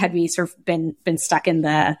thinking had we sort of been stuck in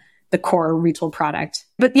the core Retool product.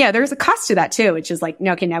 But yeah, there's a cost to that too, which is like,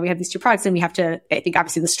 no, okay, now we have these 2 products and we have to, I think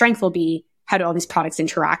obviously the strength will be how do all these products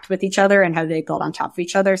interact with each other and how do they build on top of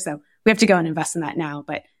each other. So we have to go and invest in that now.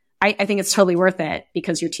 But I think it's totally worth it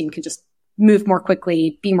because your team can just move more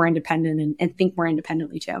quickly, be more independent, and think more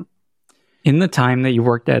independently too. In the time that you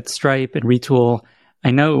worked at Stripe and Retool,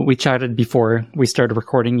 I know we chatted before we started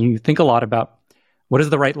recording, you think a lot about what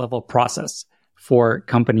is the right level of process for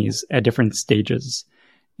companies at different stages.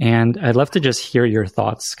 And I'd love to just hear your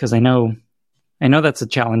thoughts, because I know that's a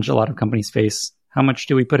challenge a lot of companies face. How much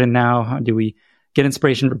do we put in now? How do we get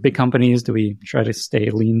inspiration for big companies? Do we try to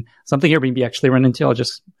stay lean? Something Airbnb actually run into, I'll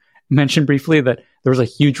just mention briefly that there was a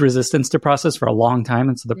huge resistance to process for a long time.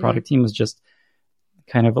 And so the product team was just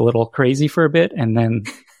kind of a little crazy for a bit. And then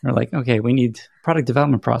they're like, okay, we need product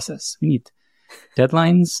development process. We need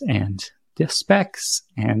deadlines and the specs.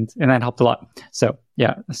 And that helped a lot. So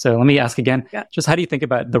yeah. So let me ask again, just how do you think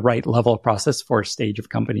about the right level of process for a stage of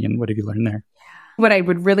company, and what have you learned there? What I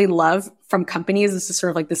would really love from companies is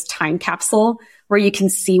sort of like this time capsule where you can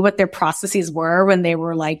see what their processes were when they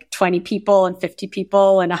were like 20 people and 50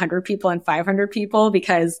 people and 100 people and 500 people.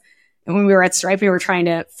 Because when we were at Stripe, we were trying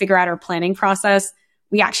to figure out our planning process.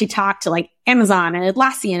 We actually talked to like Amazon and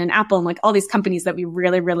Atlassian and Apple and like all these companies that we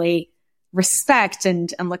really, really respect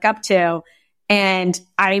and look up to. And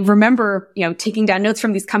I remember, taking down notes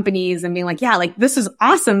from these companies and being like, yeah, like this is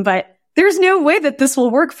awesome, but there's no way that this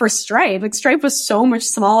will work for Stripe. Like Stripe was so much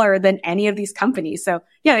smaller than any of these companies. So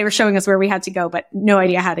yeah, they were showing us where we had to go, but no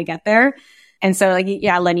idea how to get there. And so like,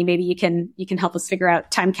 yeah, Lenny, maybe you can help us figure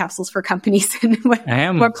out time capsules for companies and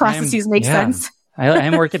what processes make sense. I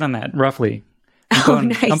am working on that roughly.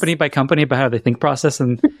 Going company by company about how they think process.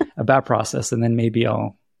 And about process, and then maybe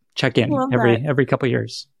I'll check in every couple of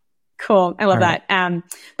years. Cool. I love that.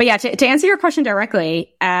 But yeah, to answer your question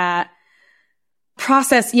directly,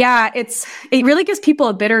 process, it really gives people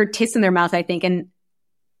a bitter taste in their mouth, I think. And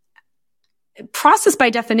process by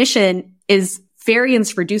definition is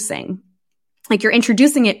variance reducing. Like you're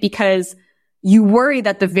introducing it because you worry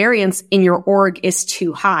that the variance in your org is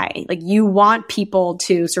too high. Like you want people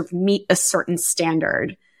to sort of meet a certain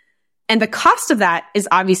standard. And the cost of that is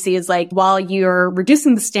obviously like while you're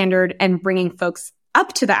reducing the standard and bringing folks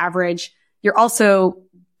up to the average, you're also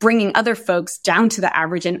bringing other folks down to the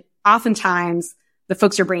average. And oftentimes the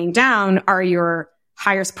folks you're bringing down are your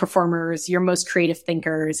highest performers, your most creative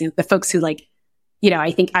thinkers, the folks who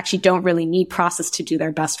I think actually don't really need process to do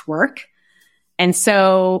their best work. And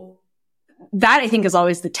so that I think is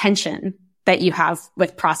always the tension that you have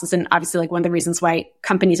with process. And obviously like one of the reasons why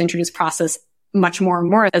companies introduce process much more and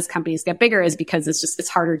more as companies get bigger is because it's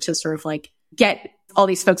harder to sort of like get all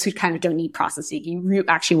these folks who kind of don't need process. You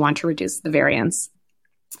actually want to reduce the variance.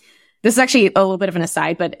 This is actually a little bit of an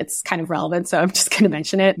aside, but it's kind of relevant. So I'm just going to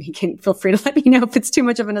mention it. You can feel free to let me know if it's too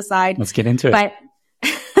much of an aside. Let's get into it.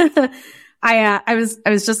 But I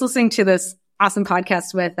was just listening to this awesome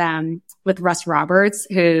podcast with Russ Roberts,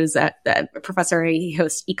 who's a professor. He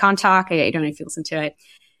hosts Econ Talk. I don't know if you listen to it.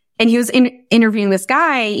 And he was interviewing this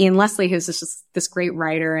guy, Ian Leslie, who's just this great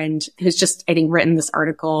writer and who's just, I think, written this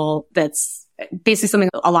article that's basically something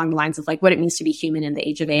along the lines of like what it means to be human in the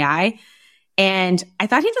age of AI. And I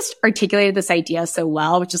thought he just articulated this idea so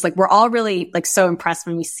well, which is like, we're all really like so impressed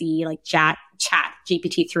when we see like chat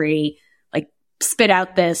GPT-3, like spit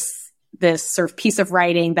out this sort of piece of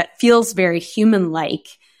writing that feels very human-like.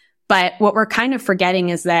 But what we're kind of forgetting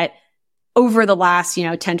is that over the last,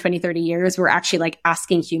 10, 20, 30 years, we're actually like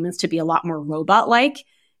asking humans to be a lot more robot-like.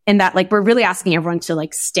 And that like, we're really asking everyone to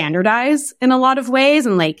like standardize in a lot of ways.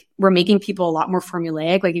 And like, we're making people a lot more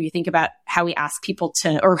formulaic. Like if you think about how we ask people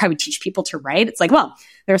or how we teach people to write, it's like, well,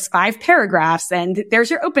 there's 5 paragraphs and there's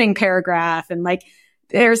your opening paragraph. And like,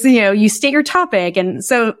 there's, you state your topic. And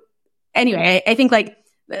so anyway, I think like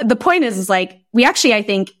the point is like, we actually, I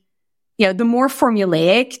think, the more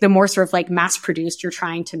formulaic, the more sort of like mass produced you're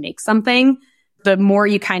trying to make something, the more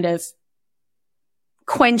you kind of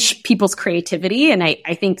quench people's creativity. And I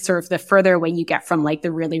think sort of the further away you get from like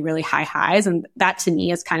the really, really high highs. And that to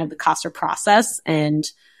me is kind of the cost of process and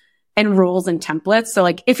rules and templates. So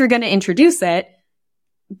like, if you're going to introduce it,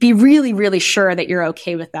 be really, really sure that you're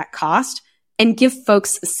okay with that cost and give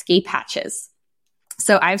folks escape hatches.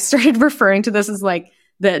 So I've started referring to this as like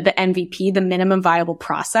the MVP, the minimum viable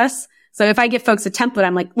process. So if I give folks a template,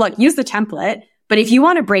 I'm like, look, use the template, but if you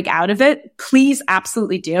want to break out of it, please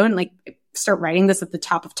absolutely do. And like, start writing this at the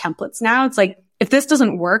top of templates now. It's like, if this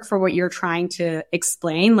doesn't work for what you're trying to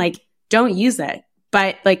explain, like, don't use it.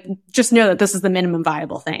 But like, just know that this is the minimum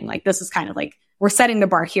viable thing. Like, this is kind of like, we're setting the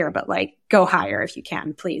bar here, but like, go higher if you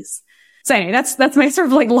can, please. So anyway, that's my sort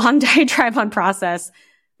of like long diatribe on process.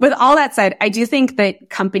 With all that said, I do think that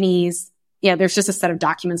companies, there's just a set of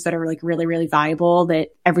documents that are like really, really valuable that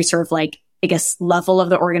every sort of like, I guess, level of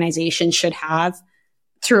the organization should have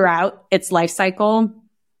throughout its life cycle.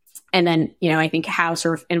 And then, I think how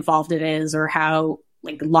sort of involved it is or how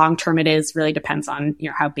like long-term it is really depends on,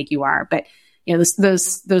 how big you are. But,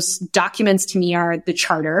 those documents to me are the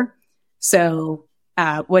charter. So,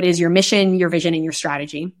 what is your mission, your vision, and your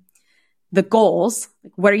strategy? The goals,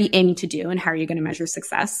 like what are you aiming to do and how are you going to measure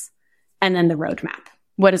success? And then the roadmap.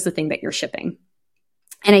 What is the thing that you're shipping?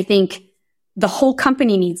 And I think the whole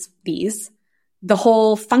company needs these, the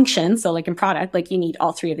whole function. So like in product, like you need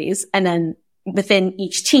all 3 of these. And then within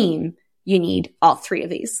each team, you need all 3 of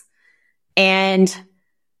these. And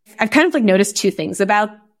I've kind of like noticed 2 things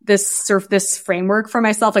about this framework for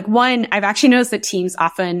myself. Like one, I've actually noticed that teams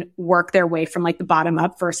often work their way from like the bottom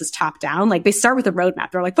up versus top down. Like they start with a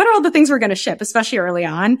roadmap. They're like, what are all the things we're going to ship, especially early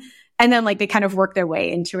on? And then like they kind of work their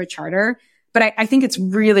way into a charter. But I think it's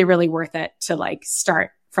really, really worth it to like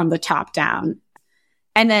start from the top down.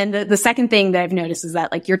 And then the second thing that I've noticed is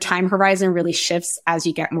that like your time horizon really shifts as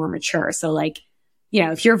you get more mature. So like,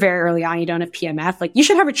 if you're very early on, you don't have PMF, like you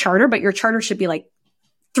should have a charter, but your charter should be like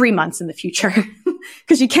 3 months in the future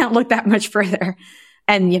because you can't look that much further.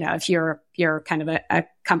 And, if you're kind of a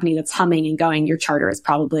company that's humming and going, your charter is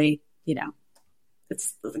probably,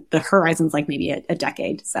 it's the horizon's like maybe a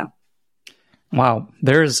decade. So. Wow.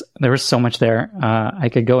 There was so much there. I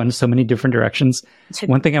could go in so many different directions.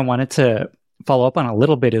 One thing I wanted to follow up on a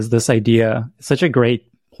little bit is this idea, such a great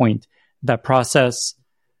point, that process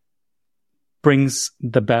brings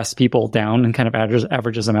the best people down and kind of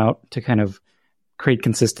averages them out to kind of create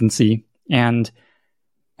consistency. And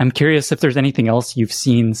I'm curious if there's anything else you've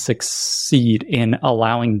seen succeed in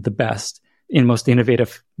allowing the best in most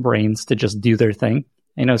innovative brains to just do their thing.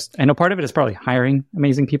 I know part of it is probably hiring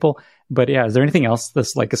amazing people, but yeah, is there anything else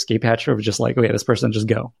that's like escape hatch of just like, okay, this person just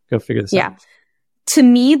go figure this out? To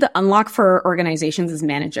me, the unlock for organizations is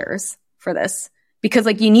managers for this. Because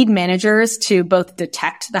like you need managers to both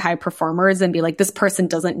detect the high performers and be like, this person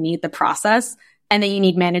doesn't need the process. And then you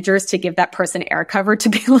need managers to give that person air cover to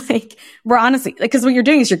be like, we're honestly, because what you're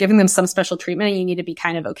doing is you're giving them some special treatment and you need to be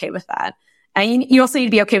kind of okay with that. And you also need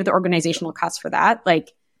to be okay with the organizational costs for that.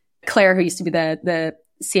 Like Claire, who used to be the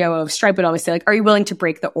COO of Stripe, would always say like, are you willing to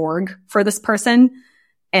break the org for this person?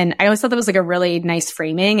 And I always thought that was like a really nice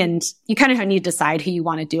framing, and you kind of need to decide who you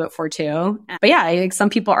want to do it for too. But yeah, like some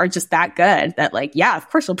people are just that good that like, yeah, of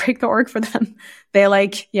course you'll break the org for them. They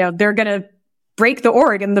like, they're going to break the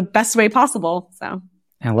org in the best way possible. So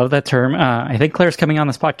I love that term. I think Claire's coming on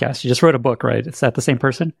this podcast. She just wrote a book, right? Is that the same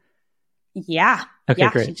person? Yeah. Okay,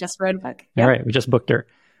 yeah, great. She just wrote a book. All right. We just booked her.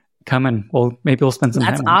 Come and maybe we'll spend some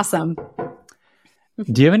time. That's awesome.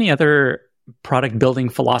 Do you have any other product building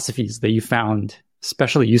philosophies that you found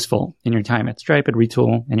especially useful in your time at Stripe, at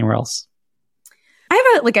Retool, anywhere else?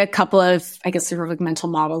 I have a couple of, I guess, sort of like mental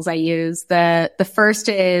models I use. The first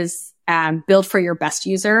is build for your best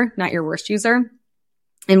user, not your worst user.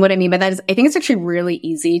 And what I mean by that is I think it's actually really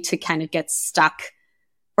easy to kind of get stuck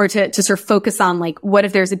or to sort of focus on like, what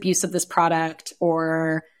if there's abuse of this product,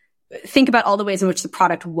 or think about all the ways in which the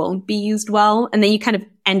product won't be used well. And then you kind of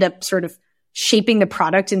end up sort of shaping the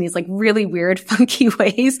product in these like really weird, funky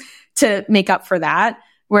ways to make up for that.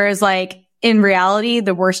 Whereas like in reality,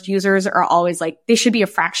 the worst users are always like, they should be a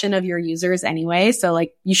fraction of your users anyway. So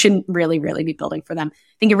like you shouldn't really be building for them.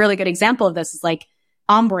 I think a really good example of this is like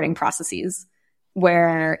onboarding processes,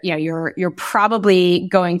 where, you're probably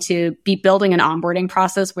going to be building an onboarding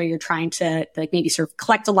process where you're trying to like maybe sort of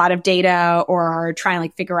collect a lot of data or try and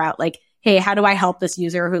like figure out like, hey, how do I help this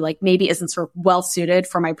user who like maybe isn't sort of well suited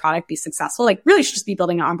for my product be successful? Like really should just be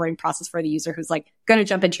building an onboarding process for the user who's like going to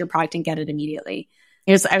jump into your product and get it immediately.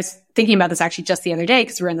 I was thinking about this actually just the other day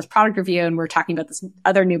because we were in this product review and we're talking about this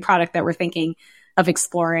other new product that we're thinking of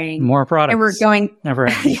exploring. More products. And we're going, never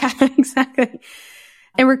ending. Yeah, exactly.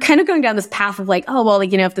 And we're kind of going down this path of like, oh, well,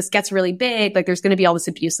 like, if this gets really big, like there's going to be all this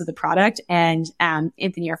abuse of the product. And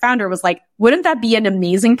Anthony, our founder, was like, wouldn't that be an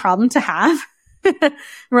amazing problem to have?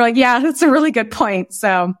 We're like, yeah, that's a really good point.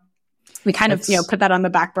 So we kind of, put that on the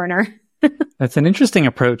back burner. That's an interesting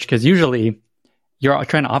approach, because usually you're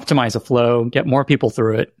trying to optimize a flow, get more people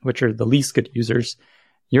through it, which are the least good users.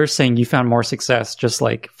 You're saying you found more success, just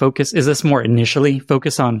like focus. Is this more initially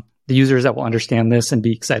focus on the users that will understand this and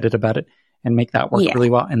be excited about it and make that work really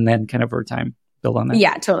well, and then kind of over time build on that?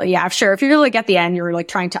 Yeah, totally. Yeah, sure. If you're like at the end, you're like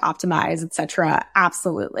trying to optimize, et cetera.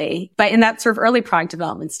 Absolutely. But in that sort of early product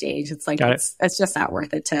development stage, it's like, it's just not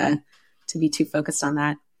worth it to be too focused on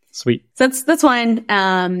that. Sweet. So that's one.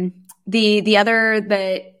 The other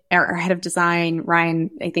that our head of design, Ryan,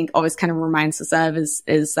 I think always kind of reminds us of is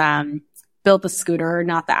build the scooter,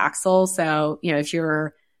 not the axle. So, if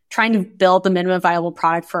you're trying to build the minimum viable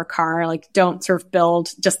product for a car, like don't sort of build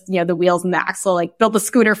just, the wheels and the axle, like build the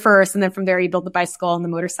scooter first. And then from there you build the bicycle and the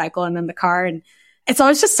motorcycle and then the car. And it's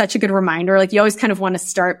always just such a good reminder. Like you always kind of want to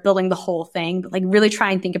start building the whole thing, but like really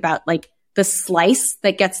try and think about like the slice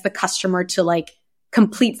that gets the customer to like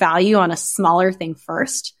complete value on a smaller thing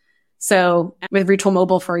first. So with Retool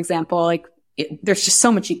Mobile, for example, like there's just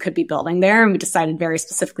so much you could be building there. And we decided very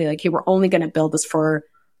specifically, like, hey, we're only going to build this for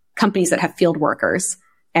companies that have field workers.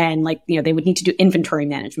 And like, they would need to do inventory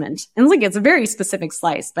management. And it's a very specific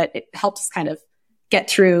slice, but it helps kind of get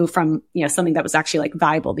through from, something that was actually like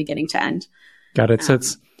valuable beginning to end. Got it. So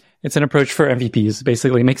it's an approach for MVPs,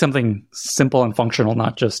 basically make something simple and functional,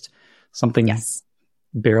 not just something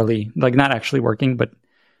barely, like not actually working, but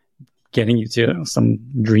getting you to some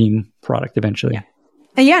dream product eventually.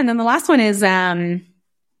 Yeah. And then the last one is,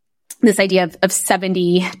 this idea of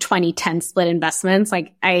 70, 20, 10 split investments.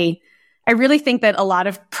 Like I really think that a lot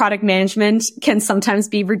of product management can sometimes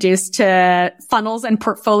be reduced to funnels and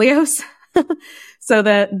portfolios. So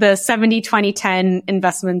the 70, 20, 10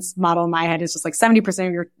 investments model in my head is just like 70%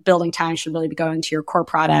 of your building time should really be going to your core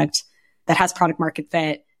product that has product market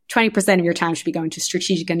fit. 20% of your time should be going to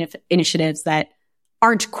strategic initiatives that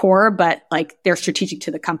aren't core, but like they're strategic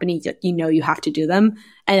to the company. You have to do them.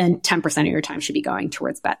 And then 10% of your time should be going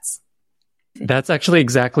towards bets. That's actually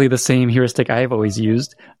exactly the same heuristic I've always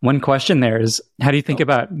used. One question there is, how do you think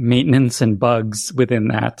about maintenance and bugs within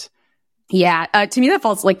that? Yeah, to me, that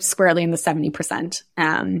falls like squarely in the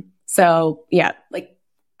 70%. So yeah, like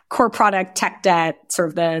core product, tech debt, sort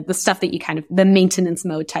of the stuff that you kind of, the maintenance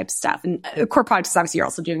mode type stuff. And core product is obviously you're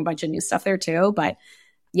also doing a bunch of new stuff there too. But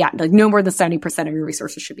yeah, like no more than 70% of your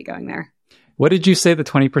resources should be going there. What did you say the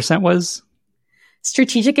 20% was?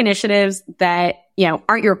 Strategic initiatives that,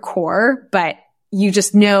 aren't your core, but you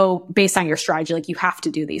just know based on your strategy, like you have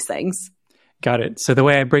to do these things. Got it. So the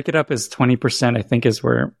way I break it up is 20%, I think, is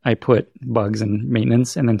where I put bugs and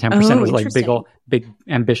maintenance. And then 10% was like big,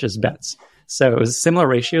 ambitious bets. So it was similar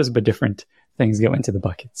ratios, but different things go into the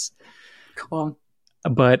buckets. Cool.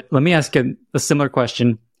 But let me ask a similar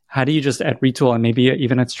question. How do you just at Retool and maybe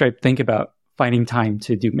even at Stripe think about finding time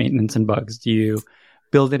to do maintenance and bugs? Do you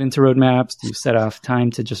build it into roadmaps? Do you set off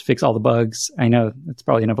time to just fix all the bugs? I know it's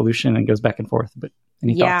probably an evolution and goes back and forth, but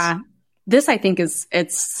any thoughts? Yeah, this I think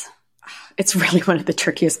it's really one of the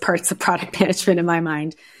trickiest parts of product management in my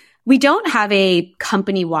mind. We don't have a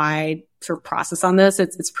company-wide sort of process on this.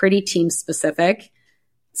 It's pretty team specific.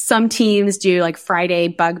 Some teams do like Friday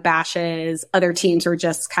bug bashes. Other teams are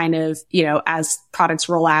just kind of, as products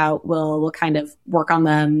roll out, we'll kind of work on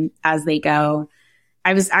them as they go.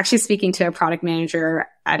 I was actually speaking to a product manager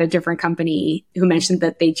at a different company who mentioned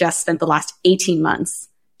that they just spent the last 18 months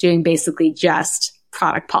doing basically just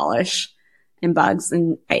product polish and bugs.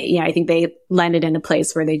 And I think they landed in a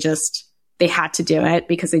place where they had to do it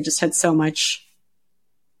because they just had so much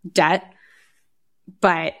debt.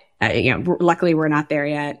 But, luckily we're not there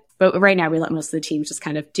yet. But right now we let most of the teams just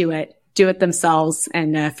kind of do it themselves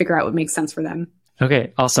and figure out what makes sense for them.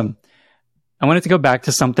 Okay, awesome. I wanted to go back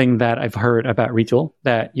to something that I've heard about Retool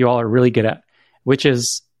that you all are really good at, which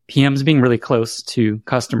is PMs being really close to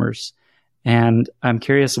customers. And I'm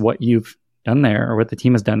curious what you've done there or what the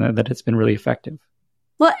team has done there that it's been really effective.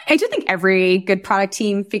 Well, I do think every good product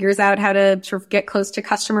team figures out how to sort of get close to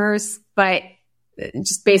customers, but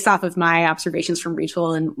just based off of my observations from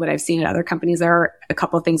Retool and what I've seen at other companies, there are a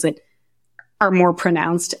couple of things that are more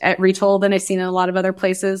pronounced at Retool than I've seen in a lot of other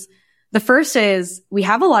places. The first is we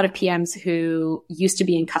have a lot of PMs who used to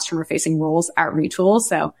be in customer facing roles at Retool.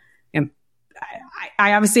 So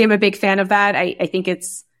I obviously am a big fan of that. I think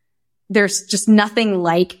there's just nothing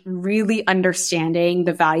like really understanding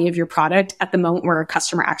the value of your product at the moment where a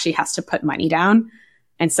customer actually has to put money down.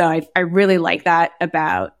 And so I really like that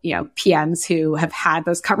about, PMs who have had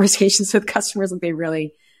those conversations with customers, like they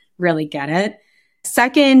really, really get it.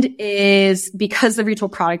 Second is because the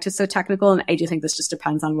Retool product is so technical, and I do think this just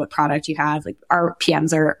depends on what product you have. Like our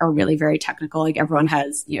PMs are really very technical. Like everyone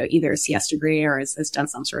has, either a CS degree or has done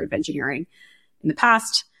some sort of engineering in the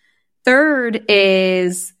past. Third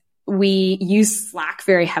is we use Slack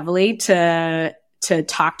very heavily to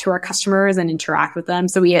talk to our customers and interact with them.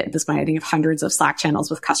 So we at this point, I think, have hundreds of Slack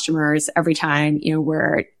channels with customers every time,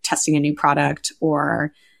 we're testing a new product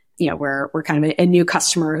or we're kind of a new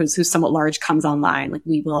customer who's somewhat large comes online. Like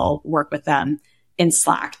we will work with them in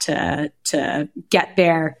Slack to get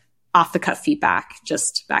their off the cuff feedback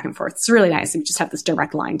just back and forth. It's really nice. We just have this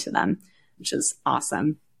direct line to them, which is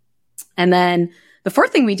awesome. And then the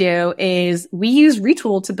fourth thing we do is we use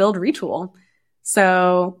Retool to build Retool.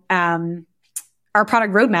 So, our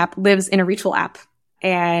product roadmap lives in a Retool app.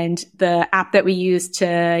 And the app that we use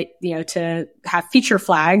to have feature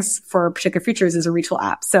flags for particular features is a Retool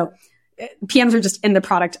app. So PMs are just in the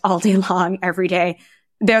product all day long, every day.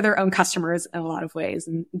 They're their own customers in a lot of ways.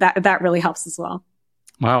 And that really helps as well.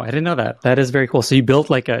 Wow. I didn't know that. That is very cool. So you built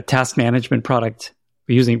like a task management product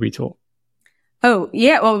using Retool. Oh,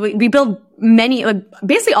 yeah. Well, we build many,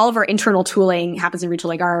 basically all of our internal tooling happens in Retool.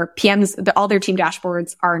 Like our PMs, all their team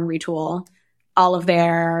dashboards are in Retool. All of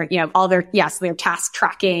their, their task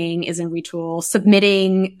tracking is in Retool.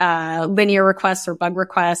 Submitting linear requests or bug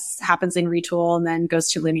requests happens in Retool and then goes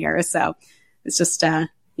to linear. So it's just,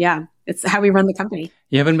 it's how we run the company.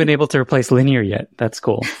 You haven't been able to replace linear yet. That's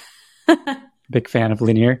cool. Big fan of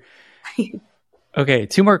linear. Okay,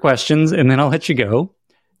 2 more questions and then I'll let you go.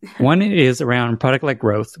 One is around product-led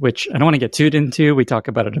growth, which I don't want to get too into. We talk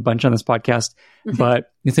about it a bunch on this podcast, but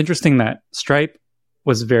it's interesting that Stripe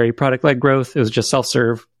was very product-led growth. It was just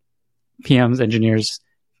self-serve. PMs, engineers,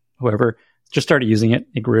 whoever, just started using it.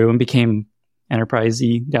 It grew and became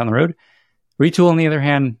enterprise-y down the road. Retool, on the other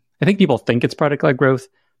hand, I think people think it's product-led growth.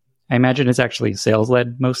 I imagine it's actually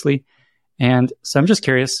sales-led mostly. And so I'm just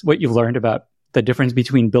curious what you've learned about the difference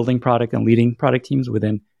between building product and leading product teams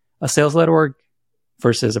within a sales-led org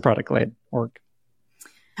versus a product-led org. I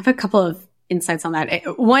have a couple of insights on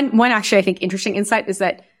that. One actually, I think, interesting insight is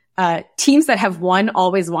that teams that have one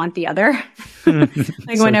always want the other.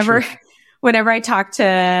 Like so whenever I talk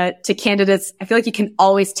to candidates, I feel like you can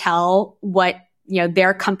always tell what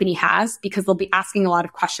their company has, because they'll be asking a lot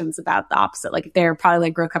of questions about the opposite. Like if they're probably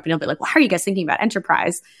like growth company, they'll be like, well, how are you guys thinking about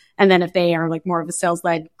enterprise? And then if they are like more of a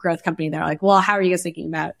sales-led growth company, they're like, well, how are you guys thinking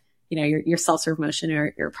about, your self-serve motion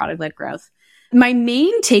or your product-led growth? My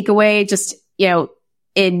main takeaway just,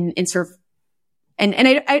 in sort of, and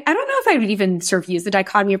I don't know if I would even sort of use the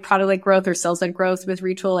dichotomy of product-led growth or sales-led growth with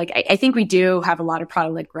Retool. Like I think we do have a lot of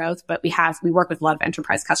product-led growth, but we work with a lot of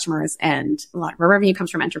enterprise customers, and a lot of our revenue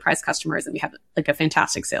comes from enterprise customers, and we have like a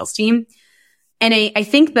fantastic sales team. And I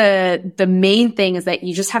think the main thing is that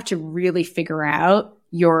you just have to really figure out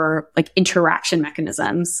your like interaction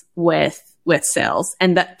mechanisms with sales.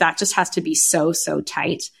 And that just has to be so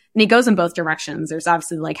tight. And it goes in both directions. There's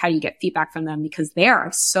obviously like how you get feedback from them, because they are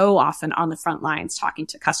so often on the front lines talking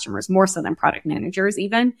to customers, more so than product managers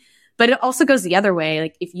even. But it also goes the other way.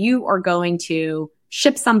 Like if you are going to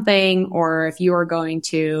ship something, or if you are going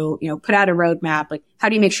to, put out a roadmap, like how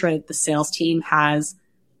do you make sure that the sales team has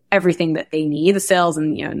everything that they need? The sales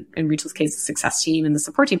and, in Retool's case, the success team and the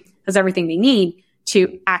support team has everything they need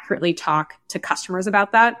to accurately talk to customers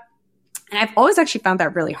about that. And I've always actually found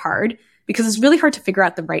that really hard, because it's really hard to figure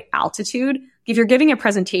out the right altitude. If you're giving a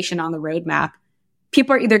presentation on the roadmap,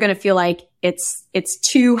 people are either going to feel like it's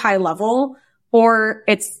too high level, or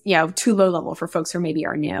it's, too low level for folks who maybe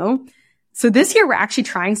are new. So this year, we're actually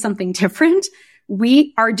trying something different.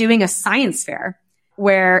 We are doing a science fair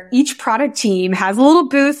where each product team has a little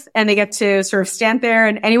booth, and they get to sort of stand there,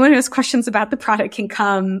 and anyone who has questions about the product can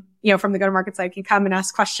come, from the go-to-market side, can come and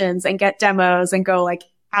ask questions and get demos and go like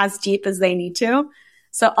as deep as they need to.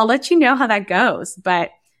 So I'll let you know how that goes,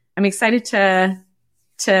 but I'm excited to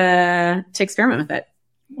experiment with it.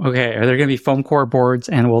 Okay. Are there going to be foam core boards,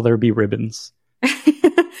 and will there be ribbons?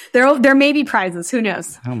 There may be prizes. Who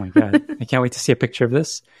knows? Oh my God. I can't wait to see a picture of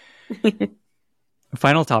this.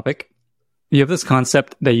 Final topic. You have this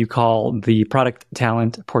concept that you call the product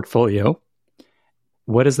talent portfolio.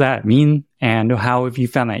 What does that mean? And how have you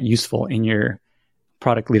found that useful in your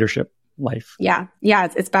product leadership life? Yeah.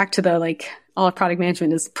 It's back to the like, all of product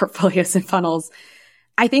management is portfolios and funnels.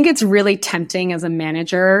 I think it's really tempting as a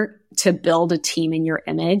manager to build a team in your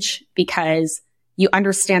image, because you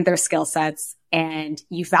understand their skill sets and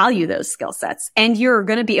you value those skill sets, and you're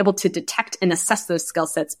going to be able to detect and assess those skill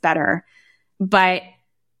sets better. But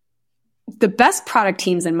the best product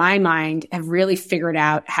teams in my mind have really figured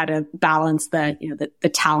out how to balance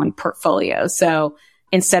the talent portfolio. So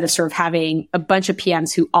instead of sort of having a bunch of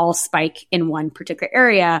PMs who all spike in one particular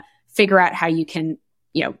area, figure out how you can,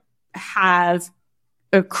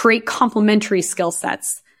 create complementary skill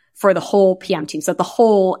sets for the whole PM team, so that the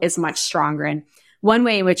whole is much stronger. And one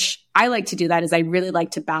way in which I like to do that is I really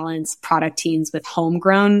like to balance product teams with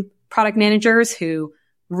homegrown product managers who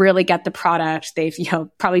really get the product. They've,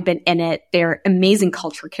 probably been in it. They're amazing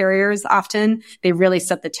culture carriers often. They really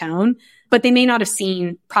set the tone, but they may not have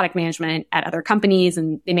seen product management at other companies,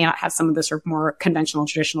 and they may not have some of the sort of more conventional,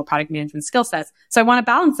 traditional product management skill sets. So I want to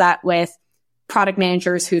balance that with product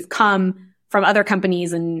managers who've come from other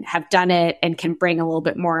companies and have done it and can bring a little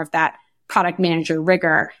bit more of that product manager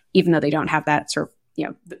rigor, even though they don't have that sort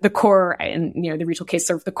of, the core, and, the Retool case,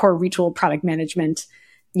 sort of the core Retool product management,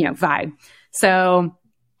 vibe. So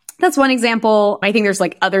that's one example. I think there's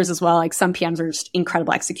like others as well. Like some PMs are just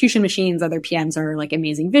incredible execution machines. Other PMs are like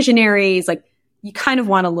amazing visionaries. Like you kind of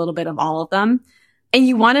want a little bit of all of them. And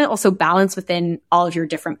you want to also balance within all of your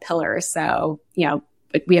different pillars. So,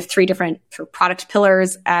 we have 3 different sort of product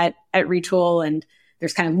pillars at Retool, and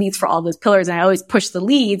there's kind of leads for all those pillars. And I always push the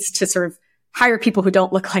leads to sort of hire people who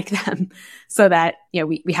don't look like them, so that,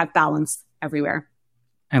 we have balance everywhere.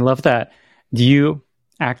 I love that. Do you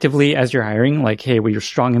actively, as you're hiring, like, hey, well, you're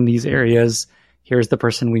strong in these areas, here's the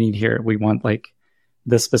person we need here. We want like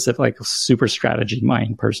this specific, like super strategy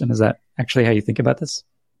mind person. Is that actually how you think about this?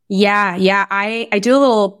 Yeah. I do a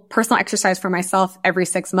little personal exercise for myself every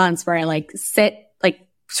 6 months where I like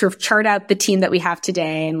sort of chart out the team that we have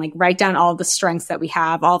today and like write down all of the strengths that we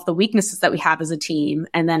have, all of the weaknesses that we have as a team.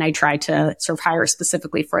 And then I try to sort of hire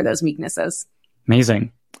specifically for those weaknesses.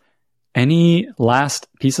 Amazing. Any last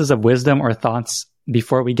pieces of wisdom or thoughts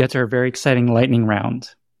before we get to our very exciting lightning round?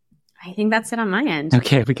 I think that's it on my end.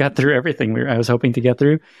 Okay, we got through everything I was hoping to get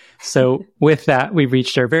through. So with that, we've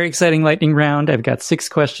reached our very exciting lightning round. I've got 6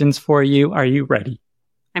 questions for you. Are you ready?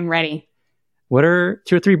 I'm ready. What are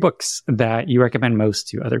 2 or 3 books that you recommend most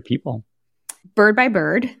to other people? Bird by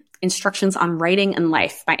Bird, Instructions on Writing and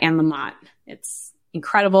Life by Anne Lamott. It's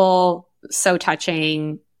incredible, so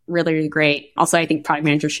touching, really, really great. Also, I think product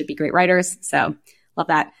managers should be great writers. So love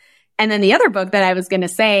that. And then the other book that I was going to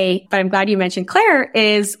say, but I'm glad you mentioned Claire,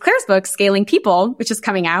 is Claire's book, Scaling People, which is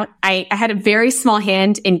coming out. I had a very small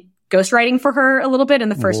hand in ghostwriting for her a little bit in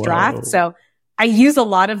the first Whoa. draft. So I use a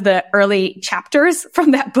lot of the early chapters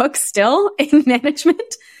from that book still in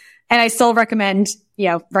management. And I still recommend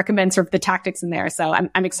sort of the tactics in there. So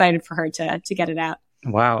I'm excited for her to get it out.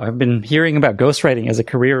 Wow. I've been hearing about ghostwriting as a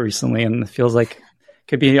career recently, and it feels like it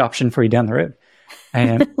could be an option for you down the road.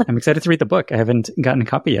 And I'm excited to read the book. I haven't gotten a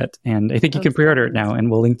copy yet, and I think you can pre-order it now, and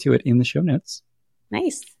we'll link to it in the show notes.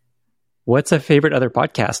 Nice. What's a favorite other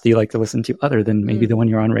podcast do you like to listen to other than maybe the one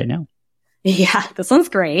you're on right now? Yeah, this one's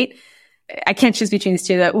great. I can't choose between these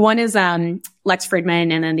two. The one is Lex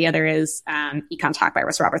Fridman, and then the other is Econ Talk by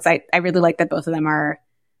Russ Roberts. I really like that both of them are,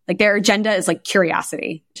 like, their agenda is like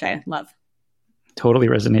curiosity, which I love. Totally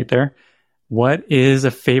resonate there. What is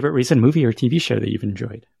a favorite recent movie or TV show that you've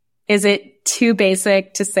enjoyed? Is it too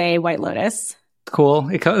basic to say White Lotus? Cool.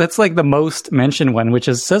 That's like the most mentioned one, which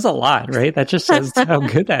says a lot, right? That just says how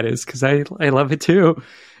good that is, because I love it too.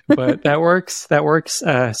 But that works. That works.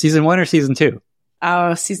 Season 1 or season 2?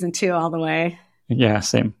 Oh, season 2 all the way. Yeah,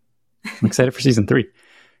 same. I'm excited for season 3.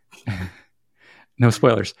 No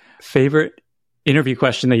spoilers. Favorite interview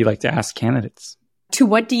question that you like to ask candidates? To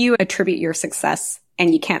what do you attribute your success?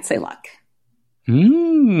 And you can't say luck.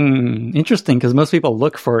 Interesting, because most people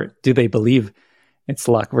look for, do they believe it's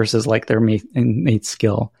luck versus like their innate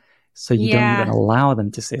skill. So you don't even allow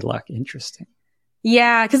them to say luck. Interesting.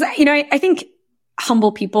 Yeah, because, I think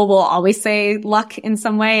humble people will always say luck in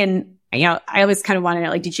some way. And, I always kind of want to know,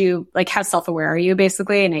 like, did you, like, how self-aware are you,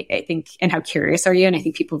 basically? And I think, and how curious are you? And I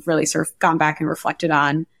think people have really sort of gone back and reflected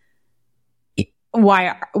on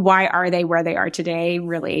why are they where they are today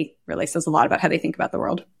really, really says a lot about how they think about the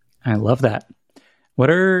world. I love that. What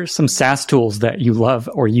are some SaaS tools that you love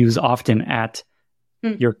or use often at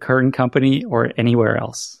your current company or anywhere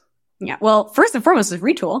else? Yeah. Well, first and foremost is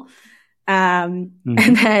Retool. And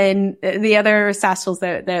then the other SaaS tools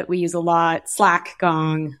that we use a lot, Slack,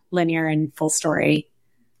 Gong, Linear, and Full Story.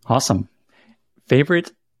 Awesome.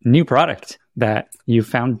 Favorite new product that you've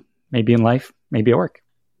found maybe in life, maybe at work?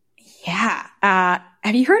 Yeah.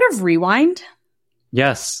 Have you heard of Rewind?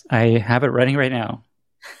 Yes, I have it running right now.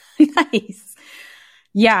 Nice.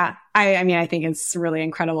 Yeah. I think it's really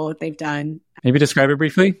incredible what they've done. Maybe describe it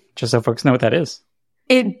briefly, just so folks know what that is.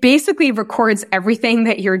 It basically records everything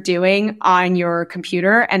that you're doing on your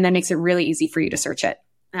computer and then makes it really easy for you to search it.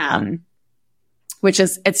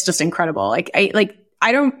 It's just incredible.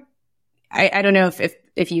 I don't know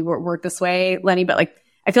if you work this way, Lenny, but like,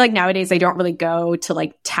 I feel like nowadays I don't really go to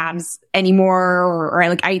like tabs anymore, or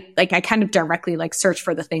I kind of directly like search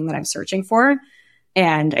for the thing that I'm searching for.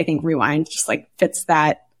 And I think Rewind just like fits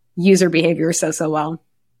that user behavior so well.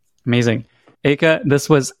 Amazing. Eeke, this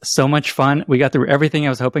was so much fun. We got through everything I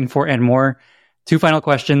was hoping for and more. 2 final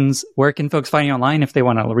questions. Where can folks find you online if they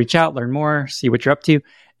want to reach out, learn more, see what you're up to?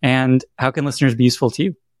 And how can listeners be useful to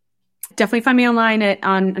you? Definitely find me online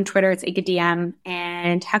on Twitter. It's Eeke DM.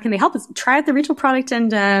 And how can they help us? Try out the Retool product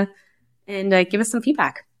and give us some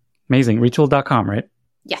feedback. Amazing. Retool.com, right?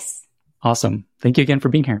 Yes. Awesome. Thank you again for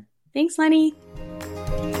being here. Thanks, Lenny.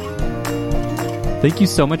 Thank you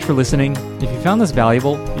so much for listening. If you found this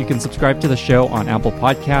valuable, you can subscribe to the show on Apple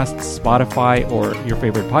Podcasts, Spotify, or your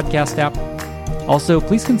favorite podcast app. Also,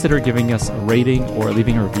 please consider giving us a rating or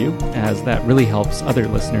leaving a review, as that really helps other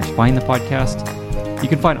listeners find the podcast. You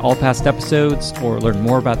can find all past episodes or learn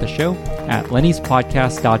more about the show at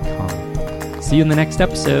lennyspodcast.com. See you in the next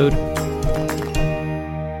episode.